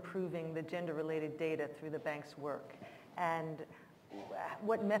you're improving the gender-related data through the bank's work, and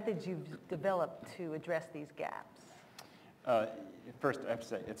what methods you've developed to address these gaps. First, I have to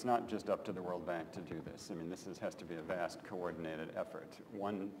say, it's not just up to the World Bank to do this. I mean, this has to be a vast coordinated effort.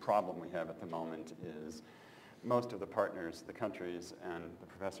 One problem we have at the moment is most of the partners, the countries, and the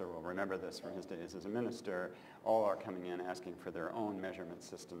professor will remember this from his days as a minister, all are coming in asking for their own measurement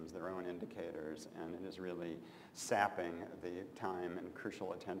systems, their own indicators, and it is really sapping the time and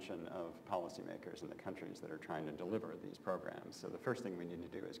crucial attention of policymakers in the countries that are trying to deliver these programs. So the first thing we need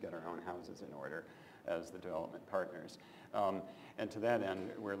to do is get our own houses in order as the development partners. And to that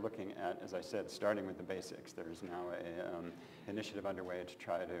end, we're looking at, as I said, starting with the basics. There's now an initiative underway to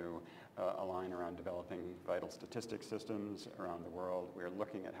try to align around developing vital statistics systems around the world. We're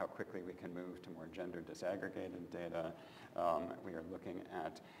looking at how quickly we can move to more gender disaggregated data. We are looking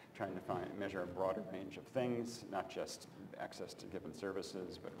at trying to measure a broader range of things, not just access to given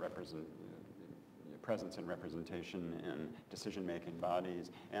services, but presence and representation in decision-making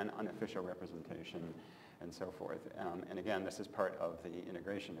bodies and unofficial representation and so forth. And again, this is part of the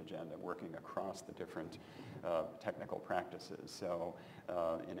integration agenda, working across the different technical practices. So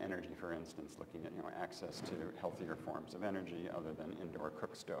in energy, for instance, looking at access to healthier forms of energy other than indoor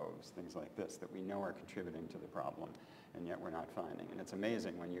cook stoves, things like this that we know are contributing to the problem, and yet we're not finding. And it's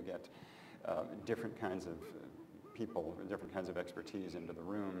amazing when you get different kinds of people, different kinds of expertise into the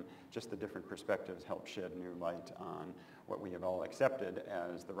room, just the different perspectives help shed new light on what we have all accepted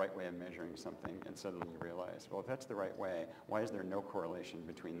as the right way of measuring something, and suddenly you realize, well, if that's the right way, why is there no correlation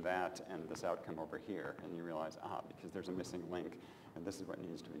between that and this outcome over here? And you realize, because there's a missing link, and this is what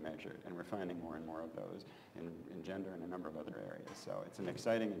needs to be measured. And we're finding more and more of those in gender and a number of other areas. So it's an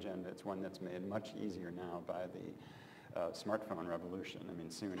exciting agenda. It's one that's made much easier now by the smartphone revolution. I mean,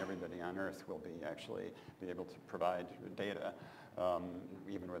 soon everybody on Earth will actually be able to provide data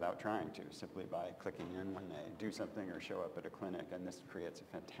even without trying to, simply by clicking in when they do something or show up at a clinic. And this creates a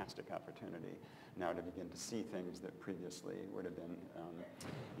fantastic opportunity now to begin to see things that previously would have been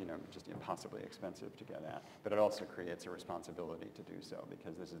just impossibly expensive to get at. But it also creates a responsibility to do so,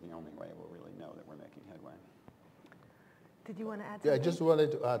 because this is the only way we'll really know that we're making headway. Did you want to add Yeah, I something? just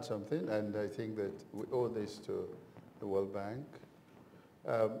wanted to add something, and I think that we owe this to the World Bank.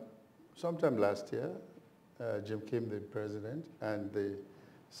 Sometime last year, Jim Kim, the president, and the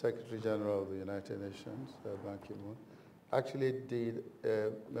Secretary General of the United Nations, Ban Ki-moon, actually did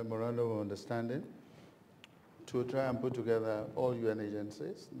a memorandum of understanding to try and put together all UN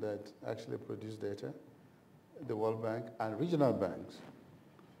agencies that actually produce data, the World Bank and regional banks,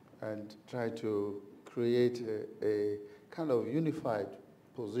 and try to create a kind of unified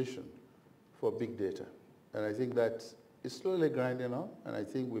position for big data. And I think that is slowly grinding up, and I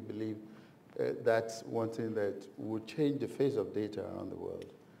think we believe that's one thing that would change the face of data around the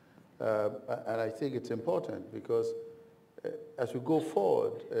world. And I think it's important because as we go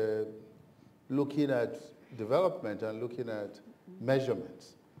forward, looking at development and looking at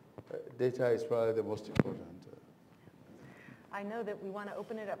measurements, data is probably the most important. I know that we want to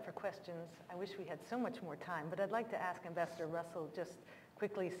open it up for questions. I wish we had so much more time, but I'd like to ask Ambassador Russell just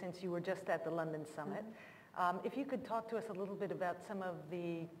quickly, since you were just at the London Summit, if you could talk to us a little bit about some of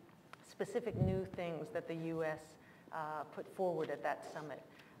the specific new things that the U.S. Put forward at that summit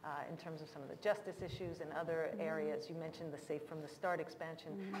in terms of some of the justice issues and other areas. You mentioned the Safe from the Start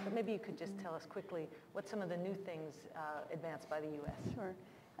expansion, but maybe you could just tell us quickly what some of the new things advanced by the U.S. Sure.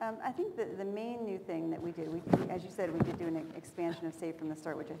 I think the main new thing that we did, as you said, we did do an expansion of Safe from the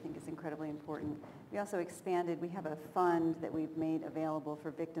Start, which I think is incredibly important. We also expanded, we have a fund that we've made available for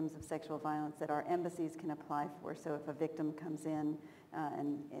victims of sexual violence that our embassies can apply for. So if a victim comes in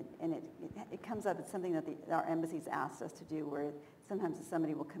and it comes up, it's something that our embassies asked us to do, where sometimes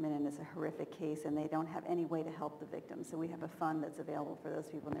somebody will come in and it's a horrific case and they don't have any way to help the victim. So we have a fund that's available for those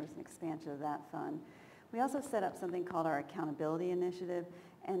people, and there's an expansion of that fund. We also set up something called our Accountability Initiative,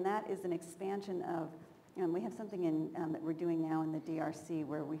 and that is an expansion of, we have something that we're doing now in the DRC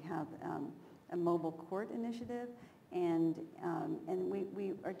where we have a mobile court initiative, and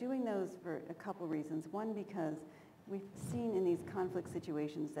we are doing those for a couple reasons. One, because we've seen in these conflict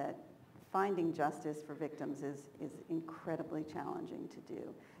situations that finding justice for victims is incredibly challenging to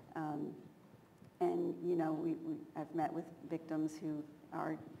do. And I've met with victims who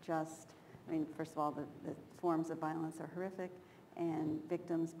are just, first of all, the forms of violence are horrific, and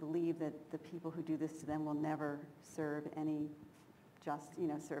victims believe that the people who do this to them will never serve any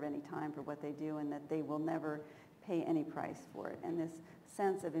time for what they do, and that they will never pay any price for it. And this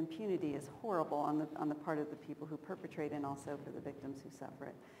sense of impunity is horrible on the part of the people who perpetrate, and also for the victims who suffer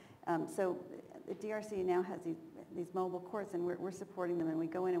it. So the DRC now has these mobile courts, and we're supporting them, and we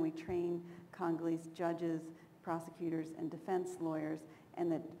go in and we train Congolese judges, prosecutors, and defense lawyers, and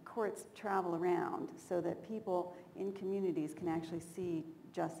the courts travel around so that people in communities can actually see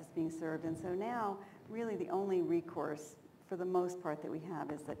justice being served. And so now, really the only recourse, for the most part, that we have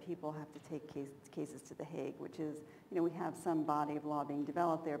is that people have to take cases to The Hague, which is, we have some body of law being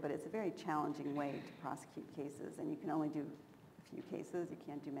developed there, but it's a very challenging way to prosecute cases, and you can only do a few cases. You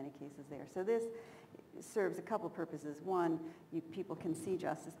can't do many cases there. So this serves a couple purposes. One, people can see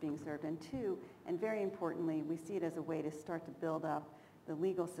justice being served, and two, and very importantly, we see it as a way to start to build up the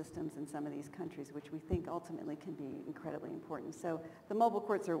legal systems in some of these countries, which we think ultimately can be incredibly important. So the mobile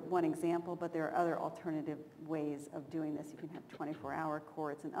courts are one example, but there are other alternative ways of doing this. You can have 24-hour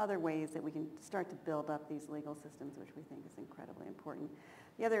courts and other ways that we can start to build up these legal systems, which we think is incredibly important.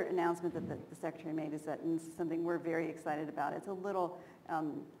 The other announcement that the Secretary made is that, and this is something we're very excited about, it's a little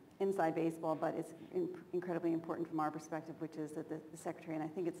inside baseball, but it's incredibly important from our perspective, which is that the Secretary, and I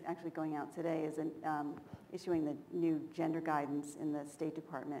think it's actually going out today, is issuing the new gender guidance in the State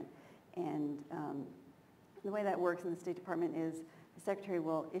Department. And the way that works in the State Department is the Secretary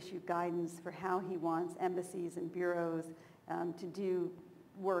will issue guidance for how he wants embassies and bureaus to do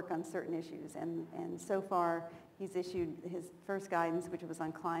work on certain issues. And so far, he's issued his first guidance, which was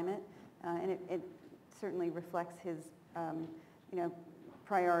on climate, and it certainly reflects his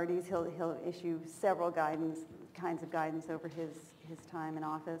priorities. He'll issue several kinds of guidance over his time in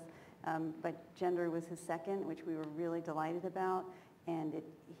office. But gender was his second, which we were really delighted about. And it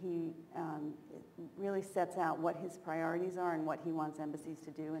really sets out what his priorities are and what he wants embassies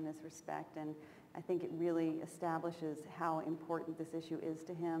to do in this respect. And I think it really establishes how important this issue is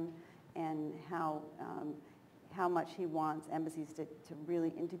to him and how much he wants embassies to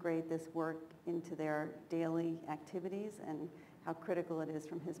really integrate this work into their daily activities, and how critical it is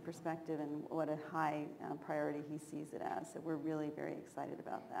from his perspective, and what a high priority he sees it as. So we're really very excited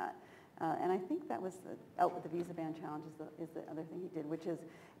about that. And I think that was the visa ban challenge is the other thing he did, which is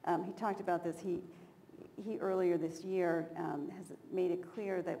he talked about this. He earlier this year has made it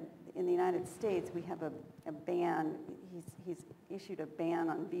clear that in the United States we have a ban. He's issued a ban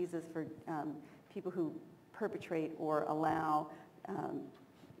on visas for people who perpetrate or allow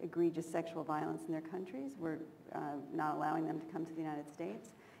egregious sexual violence in their countries. We're not allowing them to come to the United States.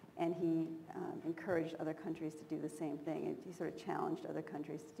 And he encouraged other countries to do the same thing. He sort of challenged other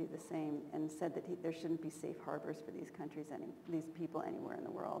countries to do the same, and said that there shouldn't be safe harbors for these countries, these people anywhere in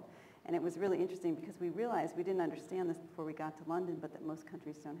the world. And it was really interesting because we realized, we didn't understand this before we got to London, but that most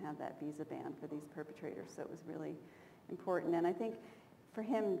countries don't have that visa ban for these perpetrators. So it was really important. And I think for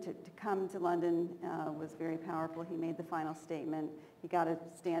him to come to London was very powerful. He made the final statement. He got a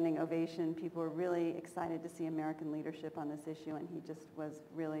standing ovation. People were really excited to see American leadership on this issue, and he just was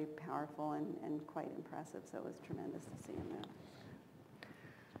really powerful and quite impressive. So it was tremendous to see him there.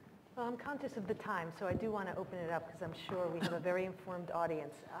 Well, I'm conscious of the time, so I do want to open it up because I'm sure we have a very informed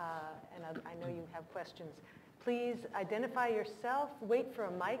audience, and I know you have questions. Please identify yourself. Wait for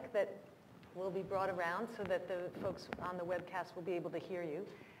a mic that will be brought around so that the folks on the webcast will be able to hear you.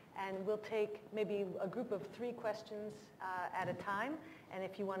 And we'll take maybe a group of 3 questions at a time. And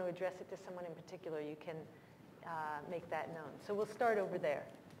if you want to address it to someone in particular, you can make that known. So we'll start over there.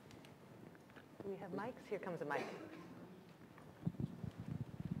 Do we have mics? Here comes a mic.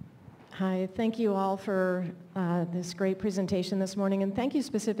 Hi, thank you all for this great presentation this morning, and thank you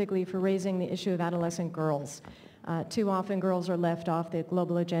specifically for raising the issue of adolescent girls. Too often girls are left off the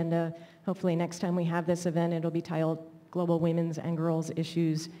global agenda. Hopefully next time we have this event, it'll be titled Global Women's and Girls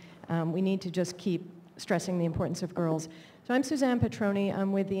Issues. We need to just keep stressing the importance of girls. So I'm Suzanne Petroni.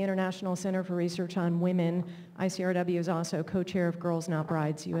 I'm with the International Center for Research on Women. ICRW is also co-chair of Girls Not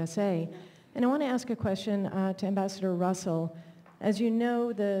Brides USA. And I want to ask a question to Ambassador Russell. As you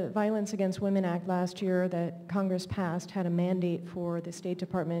know, the Violence Against Women Act last year that Congress passed had a mandate for the State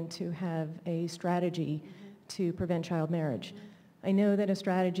Department to have a strategy to prevent child marriage. I know that a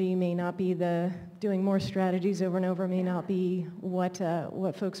strategy may not be doing more strategies over and over, may not be what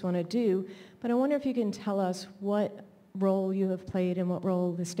folks want to do, but I wonder if you can tell us what role you have played and what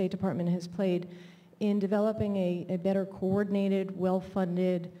role the State Department has played in developing a better coordinated,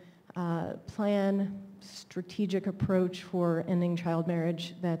 well-funded plan, strategic approach for ending child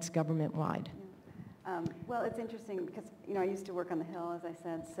marriage that's government-wide. Well, it's interesting because, I used to work on the Hill, as I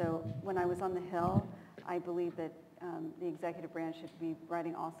said, so when I was on the Hill, I believe that the executive branch should be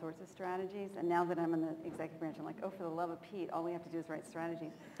writing all sorts of strategies, and now that I'm in the executive branch, I'm like, oh, for the love of Pete, all we have to do is write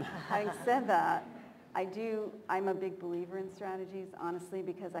strategies. Having said that, I'm a big believer in strategies, honestly,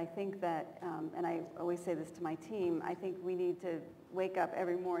 because I think that, and I always say this to my team, I think we need to wake up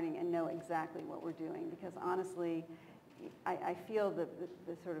every morning and know exactly what we're doing, because honestly, I feel the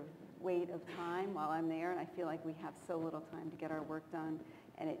sort of weight of time while I'm there, and I feel like we have so little time to get our work done,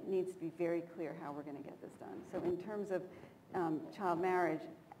 and it needs to be very clear how we're going to get this done. So in terms of child marriage,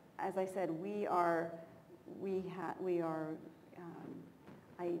 as I said,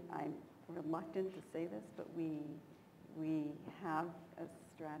 I'm reluctant to say this, but we have a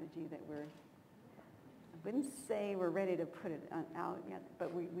strategy that I wouldn't say we're ready to put it out yet,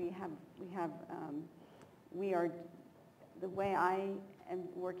 but we are, the way I am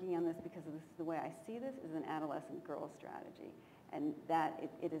working on this, because of this, the way I see this, is an adolescent girl strategy. And that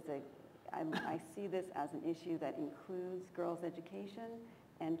I see this as an issue that includes girls' education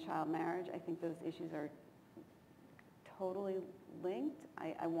and child marriage. I think those issues are totally linked.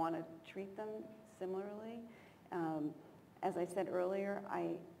 I want to treat them similarly. As I said earlier,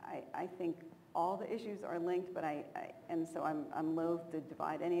 I think all the issues are linked, but and so I'm loath to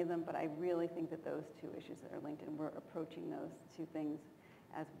divide any of them, but I really think that those 2 issues are linked, and we're approaching those 2 things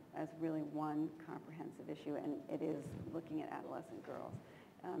as really one comprehensive issue, and it is looking at adolescent girls.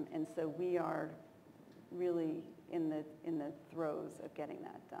 And so we are really in the throes of getting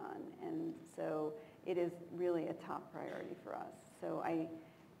that done. And so it is really a top priority for us. So I'm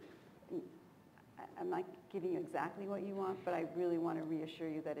not giving you exactly what you want, but I really want to reassure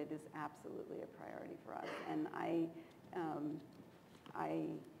you that it is absolutely a priority for us. And I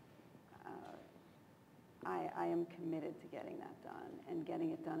am committed to getting that done and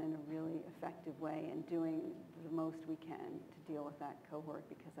getting it done in a really effective way and doing the most we can to deal with that cohort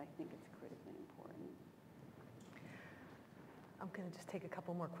because I think it's critically important. I'm going to just take a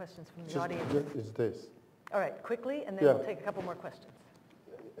couple more questions from the audience. Is this. All right, quickly, and then Yeah. we'll take a couple more questions.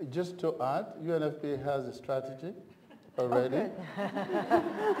 Just to add, UNFPA has a strategy already.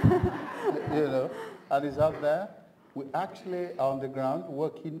 You know, and it's out there. We actually are on the ground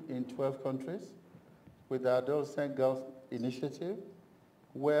working in 12 countries with the Adolescent Girls Initiative,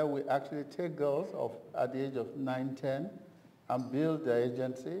 where we actually take girls at the age of 9, 10 and build their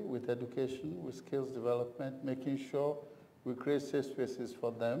agency with education, with skills development, making sure we create safe spaces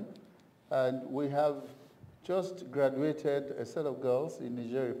for them. And we have just graduated a set of girls in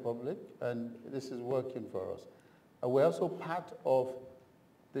Niger Republic, and this is working for us. And we're also part of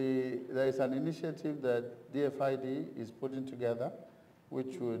there is an initiative that DFID is putting together,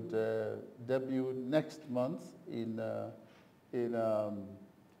 which would debut next month in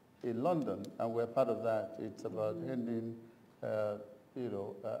London, and we're part of that. It's about ending, child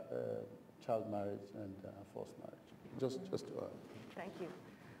marriage and forced marriage. Just to add. Thank you.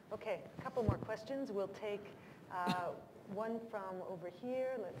 Okay, a couple more questions. We'll take one from over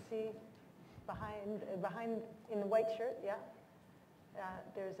here. Let's see, behind in the white shirt. Yeah.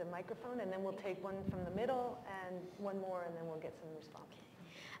 There's a microphone, and then we'll take one from the middle and one more, and then we'll get some response.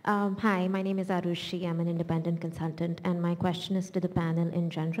 Hi, my name is Arushi. I'm an independent consultant, and my question is to the panel in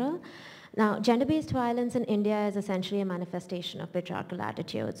general. Now, gender-based violence in India is essentially a manifestation of patriarchal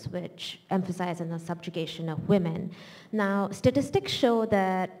attitudes which emphasize the subjugation of women. Now, statistics show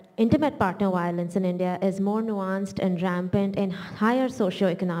that intimate partner violence in India is more nuanced and rampant in higher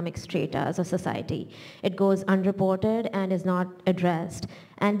socioeconomic strata of society. It goes unreported and is not addressed.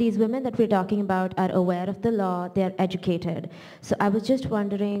 And these women that we're talking about are aware of the law, they're educated. So I was just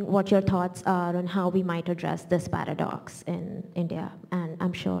wondering what your thoughts are on how we might address this paradox in India. And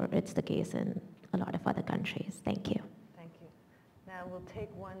I'm sure it's the case in a lot of other countries. Thank you. Thank you. Now we'll take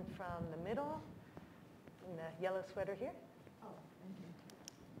one from the middle, in the yellow sweater here. Oh, thank you.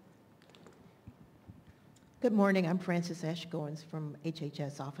 Good morning. I'm Frances Ashgoins from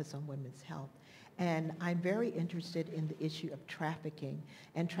HHS Office on Women's Health. And I'm very interested in the issue of trafficking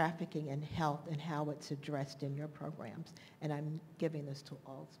in health and how it's addressed in your programs. And I'm giving this to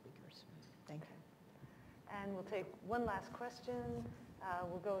all speakers. Thank you. And we'll take one last question.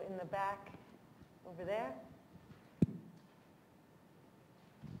 We'll go in the back over there.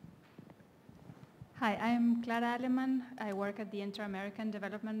 Hi, I'm Clara Aleman. I work at the Inter-American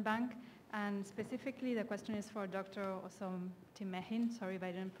Development Bank. And specifically, the question is for Dr. Osotimehin. Sorry if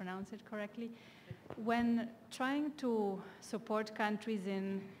I didn't pronounce it correctly. When trying to support countries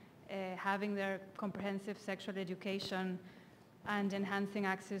in having their comprehensive sexual education and enhancing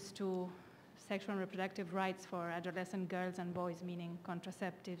access to sexual and reproductive rights for adolescent girls and boys, meaning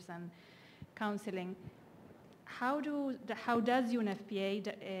contraceptives and counseling, how does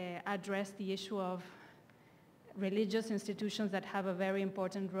UNFPA address the issue of religious institutions that have a very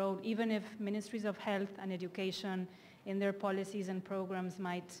important role, even if ministries of health and education in their policies and programs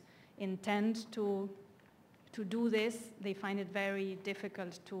might intend to do this, they find it very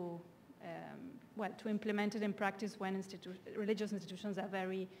difficult to implement it in practice when religious institutions are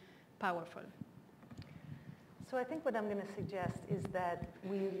very powerful. So I think what I'm going to suggest is that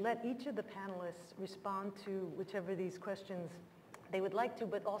we let each of the panelists respond to whichever of these questions they would like to,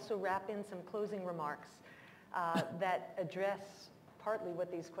 but also wrap in some closing remarks that address partly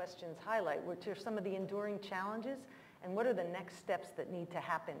what these questions highlight, which are some of the enduring challenges and what are the next steps that need to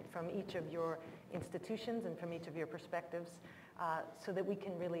happen from each of your institutions and from each of your perspectives so that we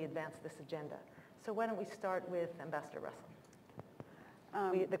can really advance this agenda. So why don't we start with Ambassador Russell?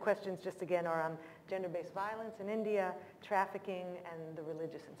 The questions just again are on gender-based violence in India, trafficking, and the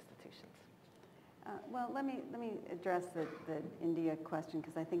religious institutions. Well, let me address the India question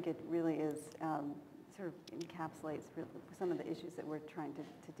because I think it really is sort of encapsulates some of the issues that we're trying to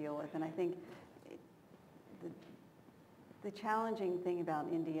deal with. And I think the challenging thing about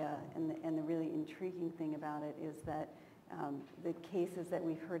India and the really intriguing thing about it is that the cases that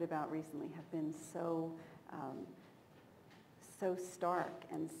we've heard about recently have been so stark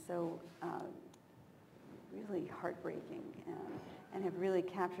and so really heartbreaking. and have really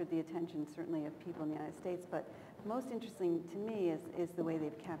captured the attention, certainly, of people in the United States. But most interesting to me is the way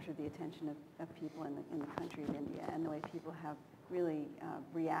they've captured the attention of people in the country of India, and the way people have really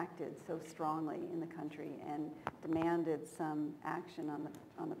reacted so strongly in the country and demanded some action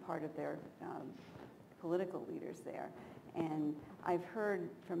on the part of their political leaders there. And I've heard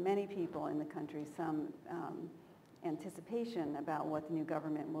from many people in the country some anticipation about what the new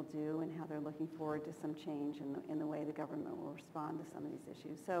government will do and how they're looking forward to some change in the way the government will respond to some of these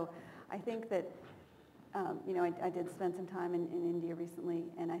issues. So I think that, you know, I did spend some time in India recently,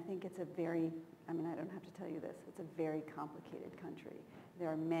 and I think it's a very, I mean, I don't have to tell you this, it's a very complicated country. There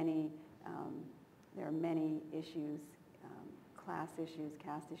are many issues, class issues,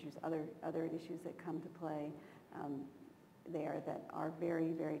 caste issues, other issues that come to play there that are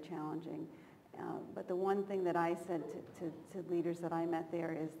very, very challenging. But the one thing that I said to leaders that I met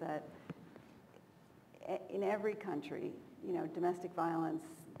there is that in every country, you know, domestic violence,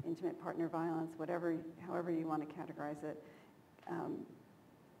 intimate partner violence, however you want to categorize it,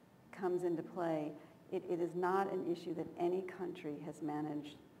 comes into play. It is not an issue that any country has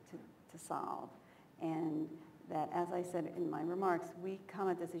managed to solve. And that, as I said in my remarks, we come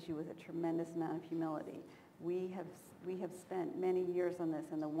at this issue with a tremendous amount of humility. We have spent many years on this,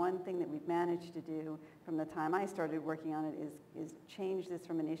 and the one thing that we've managed to do from the time I started working on it is change this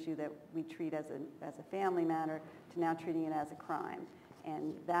from an issue that we treat as a family matter to now treating it as a crime.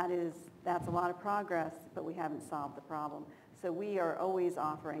 And that's a lot of progress, but we haven't solved the problem. So we are always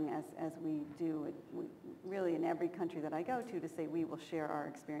offering, as we do really in every country that I go to say we will share our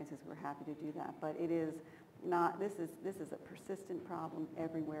experiences. We're happy to do that. But it is not, this is a persistent problem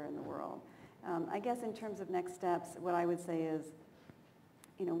everywhere in the world. I guess in terms of next steps, what I would say is,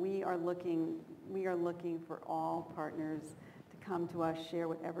 you know, we are looking for all partners to come to us, share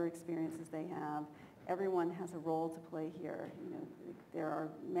whatever experiences they have. Everyone has a role to play here. You know, there are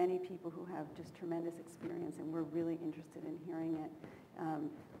many people who have just tremendous experience, and we're really interested in hearing it.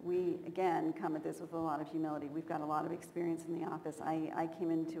 We, again, come at this with a lot of humility. We've got a lot of experience in the office. I came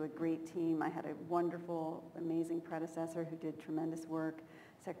into a great team. I had a wonderful, amazing predecessor who did tremendous work.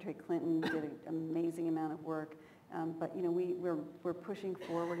 Secretary Clinton did an amazing amount of work. But, you know, we're pushing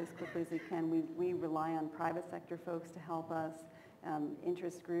forward as quickly as we can. We rely on private sector folks to help us,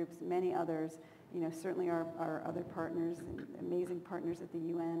 interest groups, many others. You know, certainly our other partners, and amazing partners at the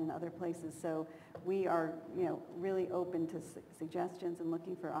UN and other places. So we are, you know, really open to suggestions and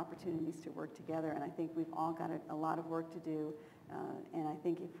looking for opportunities to work together. And I think we've all got a lot of work to do. And I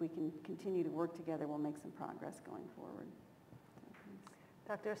think if we can continue to work together, we'll make some progress going forward.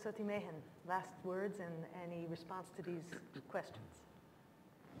 So, Dr. Osotimehin, last words and any response to these questions?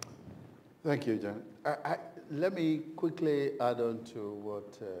 Thank you, Janet. Let me quickly add on to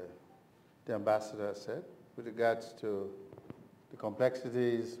what the ambassador said with regards to the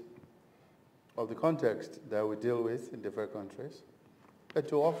complexities of the context that we deal with in different countries. But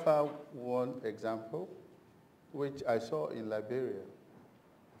to offer one example, which I saw in Liberia.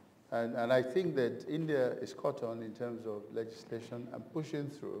 And I think that India is caught on in terms of legislation and pushing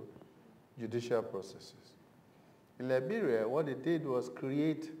through judicial processes. In Liberia, what it did was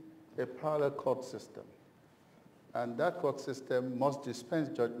create a parallel court system. And that court system must dispense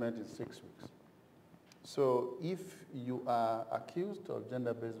judgment in 6 weeks. So if you are accused of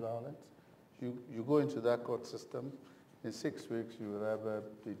gender-based violence, you go into that court system. In 6 weeks, you will either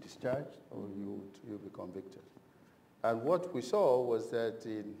be discharged or you'll be convicted. And what we saw was that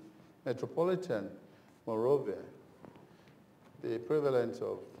in metropolitan Monrovia, the prevalence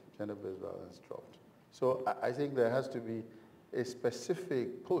of gender-based violence dropped. So I think there has to be a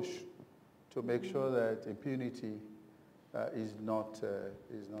specific push to make sure that impunity is not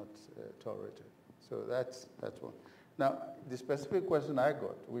tolerated. So that's one. Now, the specific question I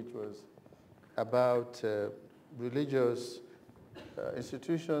got, which was about religious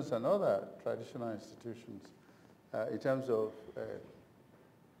institutions and other traditional institutions in terms of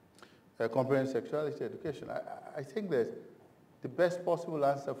comprehensive sexuality education, I think that the best possible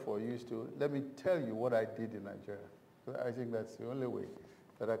answer for you is to let me tell you what I did in Nigeria. I think that's the only way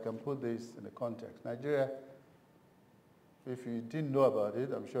that I can put this in a context. Nigeria, if you didn't know about it,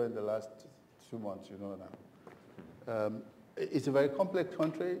 I'm sure in the last 2 months you know now. It's a very complex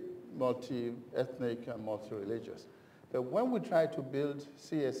country, multi-ethnic and multi-religious. But when we tried to build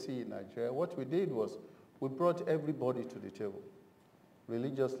CSC in Nigeria, what we did was we brought everybody to the table.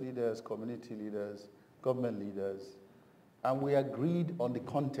 Religious leaders, community leaders, government leaders, and we agreed on the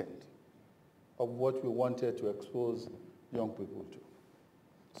content of what we wanted to expose young people to.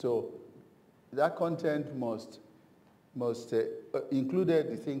 So that content must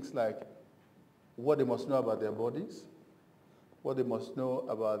included the things like what they must know about their bodies, what they must know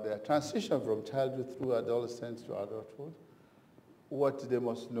about their transition from childhood through adolescence to adulthood, what they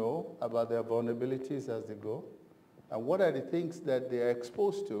must know about their vulnerabilities as they go, and what are the things that they are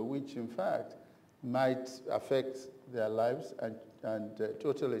exposed to, which in fact might affect their lives and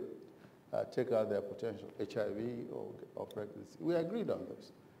totally take out their potential, HIV or pregnancy. We agreed on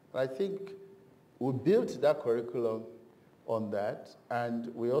this. I think we built that curriculum on that,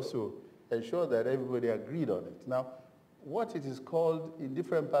 and we also ensured that everybody agreed on it. Now, what it is called in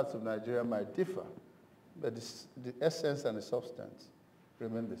different parts of Nigeria might differ, but the essence and the substance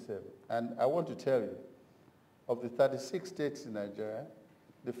remain the same. And I want to tell you, of the 36 states in Nigeria,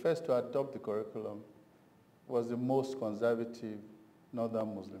 the first to adopt the curriculum was the most conservative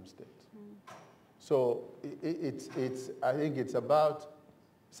northern Muslim state. So I think it's about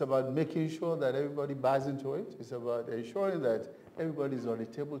making sure that everybody buys into it. It's about ensuring that everybody's on the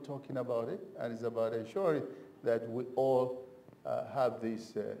table talking about it, and it's about ensuring that we all have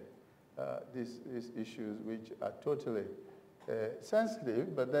these issues which are totally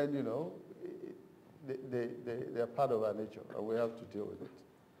sensitive, but then, you know, they're part of our nature, and we have to deal with it.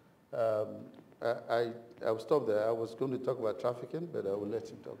 I'll stop there. I was going to talk about trafficking, but I will let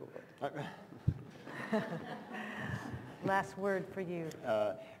him talk about it. Last word for you.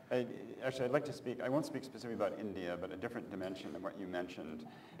 Actually, I'd like to speak, I won't speak specifically about India, but a different dimension than what you mentioned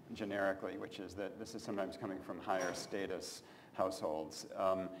generically, which is that this is sometimes coming from higher status households.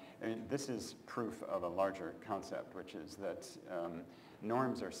 I mean, this is proof of a larger concept, which is that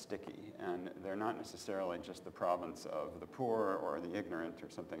norms are sticky, and they're not necessarily just the province of the poor or the ignorant or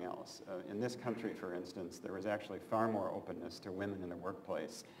something else. In this country, for instance, there was actually far more openness to women in the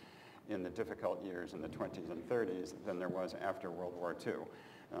workplace in the difficult years in the 20s and 30s than there was after World War II.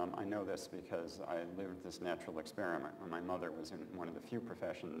 I know this because I lived this natural experiment when my mother was in one of the few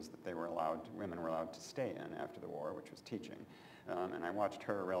professions that women were allowed to stay in after the war, which was teaching. And I watched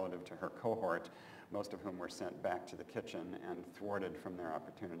her relative to her cohort, most of whom were sent back to the kitchen and thwarted from their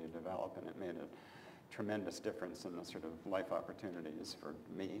opportunity to develop, and it made a tremendous difference in the sort of life opportunities for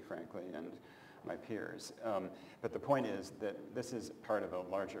me, frankly, and my peers. But the point is that this is part of a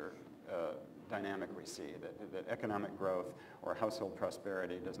larger dynamic we see, that economic growth or household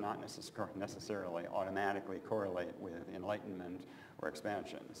prosperity does not necessarily automatically correlate with enlightenment or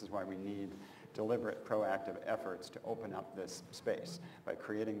expansion. This is why we need deliberate, proactive efforts to open up this space by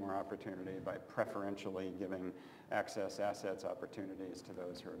creating more opportunity, by preferentially giving access, assets, opportunities to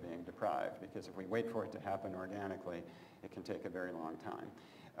those who are being deprived. Because if we wait for it to happen organically, it can take a very long time.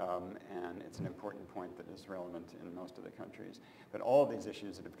 And it's an important point that is relevant in most of the countries. But all of these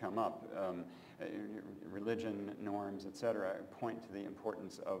issues that have come up, religion, norms, et cetera, point to the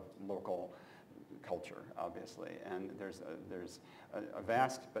importance of local culture, obviously. And there's a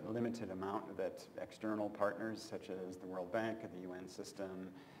vast but limited amount that external partners, such as the World Bank and the UN system,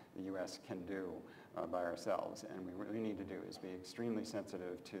 the US can do by ourselves. And what we need to do is be extremely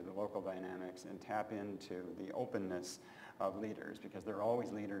sensitive to the local dynamics and tap into the openness of leaders, because there are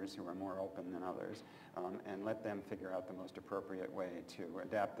always leaders who are more open than others, and let them figure out the most appropriate way to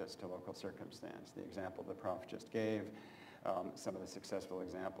adapt this to local circumstance. The example the Prof just gave, some of the successful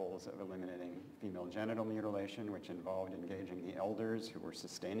examples of eliminating female genital mutilation, which involved engaging the elders who were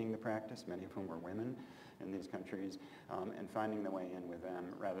sustaining the practice, many of whom were women in these countries, and finding the way in with them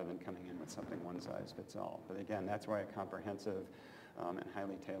rather than coming in with something one size fits all. But again, that's why a comprehensive and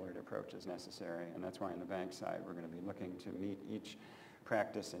highly tailored approach is necessary, and that's why on the bank side we're going to be looking to meet each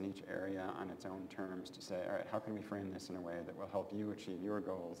practice in each area on its own terms to say, all right, how can we frame this in a way that will help you achieve your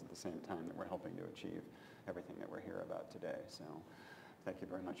goals at the same time that we're helping to achieve everything that we're here about today. So thank you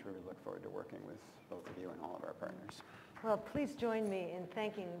very much. We really look forward to working with both of you and all of our partners. Well, please join me in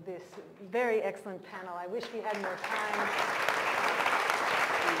thanking this very excellent panel. I wish we had more time.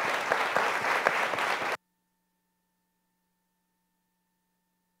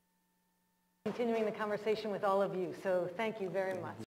 Continuing the conversation with all of you, so thank you very much.